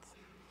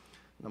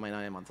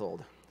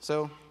 9-month-old.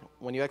 So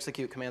when you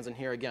execute commands in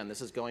here, again,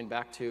 this is going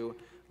back to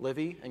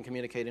Livy and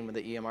communicating with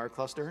the EMR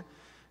cluster.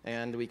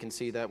 And we can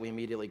see that we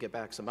immediately get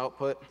back some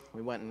output.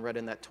 We went and read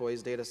in that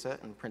toys data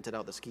set and printed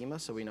out the schema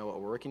so we know what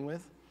we're working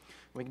with.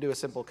 We can do a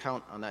simple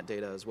count on that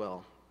data as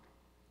well.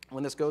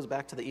 When this goes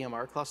back to the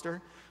EMR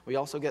cluster, we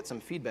also get some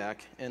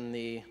feedback in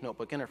the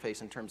notebook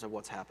interface in terms of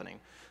what's happening.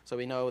 So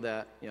we know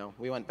that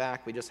we went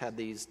back, we just had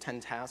these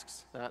 10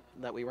 tasks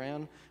that we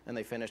ran, and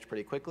they finished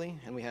pretty quickly.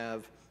 And we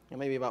have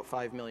maybe about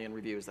 5 million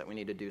reviews that we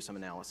need to do some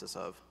analysis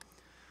of.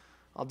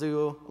 I'll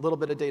do a little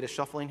bit of data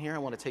shuffling here. I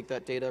want to take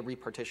that data,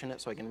 repartition it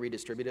so I can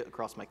redistribute it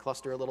across my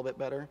cluster a little bit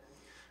better.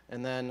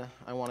 And then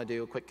I want to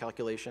do a quick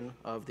calculation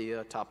of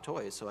the top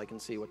toys so I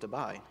can see what to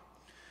buy.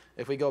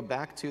 If we go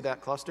back to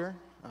that cluster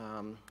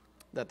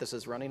that this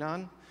is running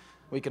on,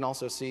 we can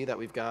also see that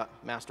we've got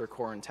master,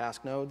 core, and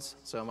task nodes.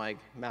 So my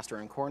master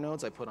and core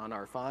nodes I put on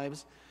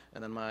R5s,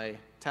 and then my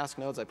task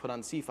nodes I put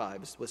on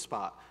C5s with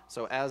Spot.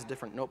 So as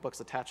different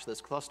notebooks attach to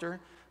this cluster,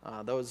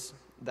 those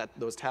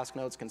task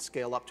nodes can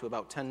scale up to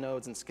about 10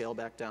 nodes and scale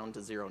back down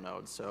to 0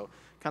 nodes. So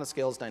it kind of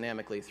scales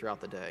dynamically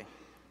throughout the day.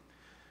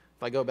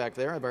 If I go back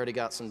there, I've already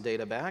got some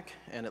data back,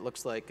 and it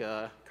looks like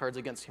Cards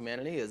Against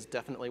Humanity is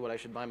definitely what I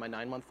should buy my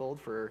 9-month-old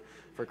for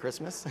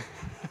Christmas.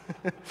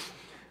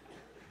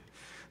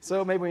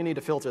 So maybe we need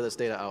to filter this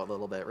data out a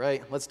little bit,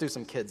 right? Let's do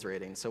some kids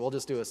ratings. So we'll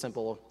just do a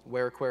simple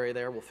where query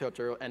there. We'll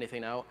filter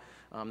anything out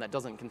that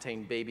doesn't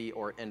contain baby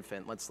or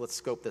infant. Let's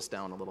scope this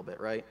down a little bit,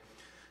 right?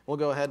 We'll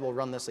go ahead, we'll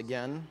run this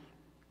again.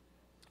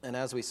 And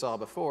as we saw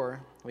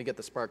before, we get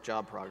the Spark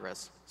job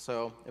progress.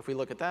 So if we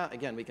look at that,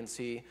 again, we can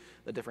see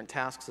the different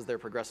tasks as they're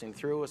progressing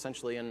through,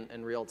 essentially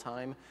in real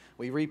time.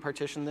 We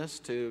repartition this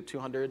to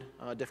 200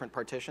 different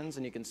partitions,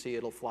 and you can see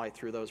it'll fly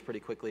through those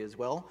pretty quickly as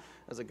well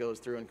as it goes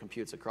through and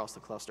computes across the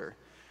cluster.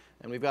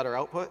 And we've got our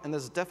output, and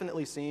this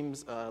definitely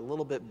seems a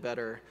little bit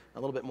better, a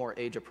little bit more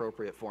age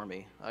appropriate for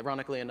me.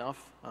 Ironically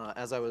enough,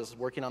 as I was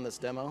working on this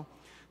demo,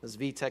 this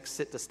VTech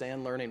Sit to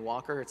Stand Learning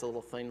Walker, it's a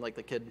little thing like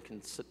the kid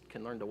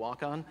can learn to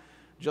walk on.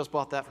 Just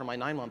bought that for my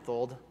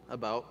 9-month-old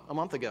about a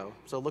month ago.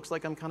 So it looks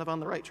like I'm kind of on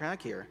the right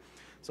track here.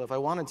 So if I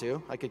wanted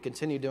to, I could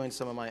continue doing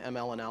some of my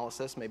ML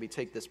analysis, maybe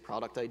take this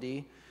product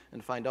ID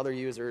and find other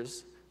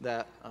users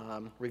that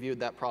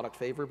reviewed that product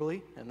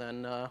favorably, and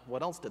then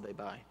what else did they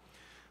buy?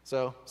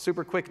 So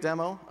super quick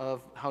demo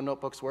of how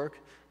notebooks work.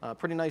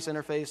 Pretty nice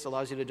interface,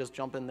 allows you to just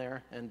jump in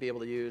there and be able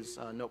to use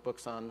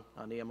notebooks on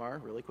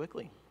EMR really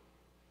quickly.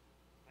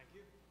 Thank you.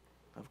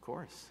 Of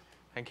course.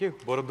 Thank you.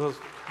 Both of those.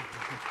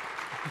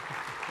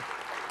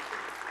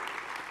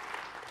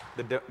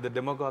 The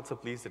demo gods are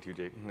pleased at you,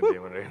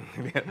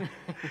 Damon.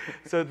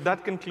 So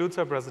that concludes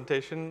our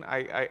presentation.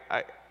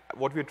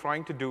 What we're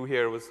trying to do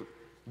here was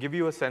give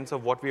you a sense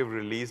of what we have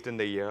released in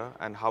the year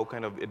and how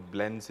kind of it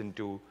blends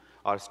into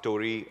our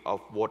story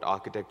of what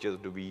architectures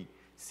do we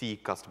see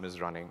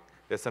customers running.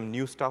 There's some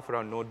new stuff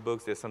around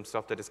notebooks. There's some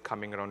stuff that is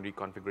coming around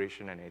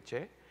reconfiguration and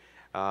HA.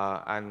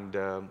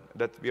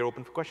 That we are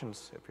open for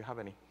questions if you have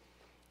any.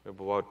 We have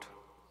about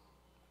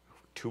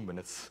 2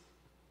 minutes.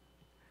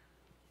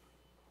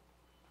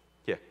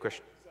 Yeah,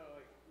 question. So,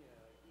 like,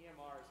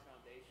 EMR is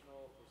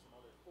foundational for some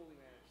other fully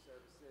managed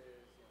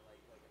services,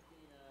 like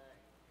Athena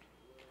and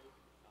Glue.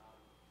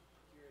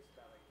 Curious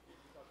about, like, you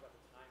talked about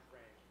the time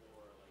frame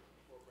for like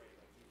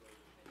incorporating like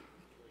Deversion and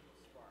Deversion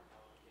Spark.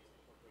 How long it takes to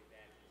incorporate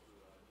that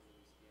into a new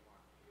release of EMR?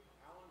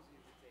 How long does it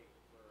usually take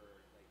for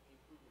like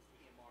improvements to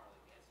EMR,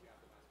 like the S3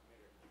 optimized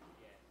committer, to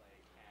get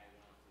like added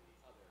onto the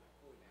other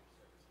fully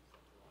managed services that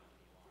rely on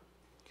EMR?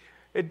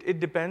 It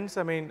depends.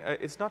 I mean,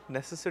 it's not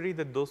necessary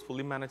that those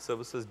fully managed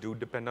services do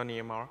depend on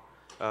EMR.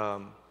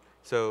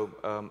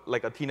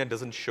 Like Athena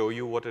doesn't show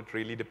you what it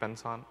really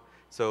depends on.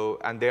 So,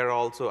 and there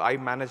also, I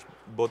manage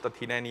both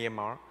Athena and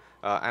EMR,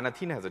 and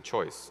Athena has a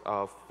choice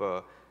of,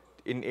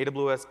 in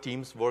AWS,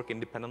 teams work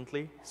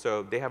independently,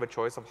 so they have a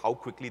choice of how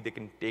quickly they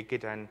can take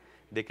it and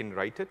they can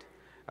write it.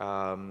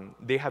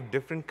 They have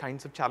different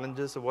kinds of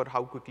challenges about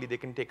how quickly they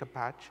can take a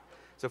patch.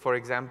 So for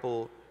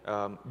example,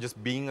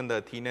 just being on the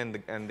Athena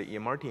and the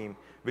EMR team,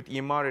 with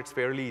EMR, it's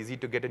fairly easy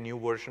to get a new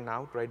version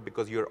out, right?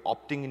 Because you're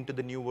opting into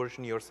the new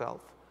version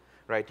yourself,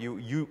 right?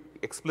 You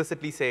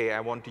explicitly say, I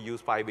want to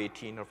use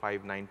 5.18 or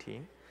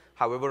 5.19.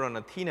 However, on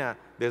Athena,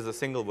 there's a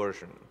single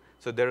version.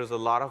 So there is a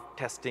lot of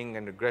testing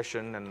and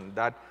regression and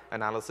that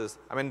analysis.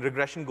 I mean,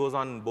 regression goes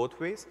on both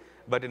ways,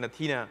 but in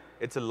Athena,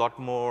 it's a lot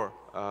more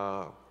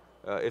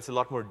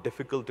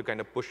difficult to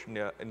kind of push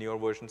newer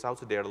versions out,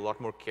 so they're a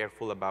lot more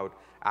careful about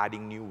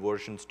adding new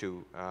versions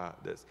to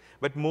this.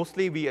 But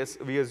mostly, we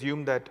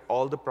assume that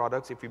all the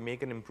products, if we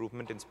make an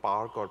improvement in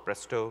Spark or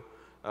Presto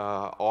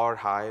or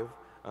Hive,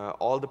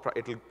 it'll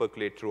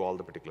percolate through all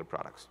the particular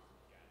products.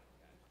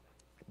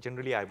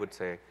 Generally, I would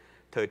say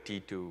 30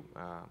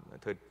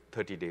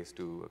 days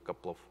to a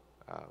couple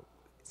of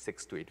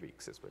 6 to 8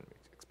 weeks is when we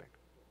expect.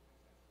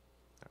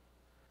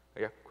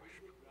 Yeah.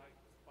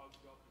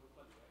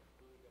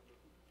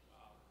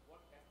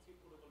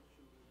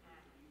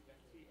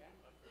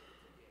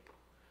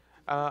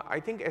 I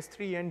think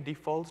S3N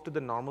defaults to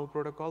the normal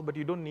protocol, but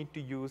you don't need to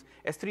use,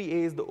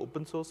 S3A is the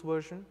open source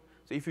version.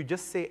 So if you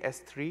just say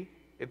S3,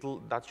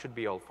 that should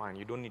be all fine.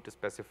 You don't need to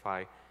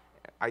specify.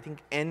 I think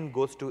N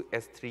goes to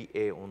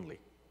S3A only.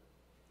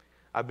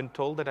 I've been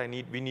told that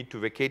we need to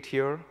vacate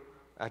here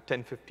at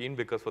 10:15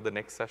 because for the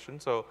next session.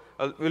 So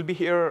we'll be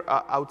here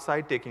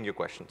outside taking your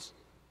questions.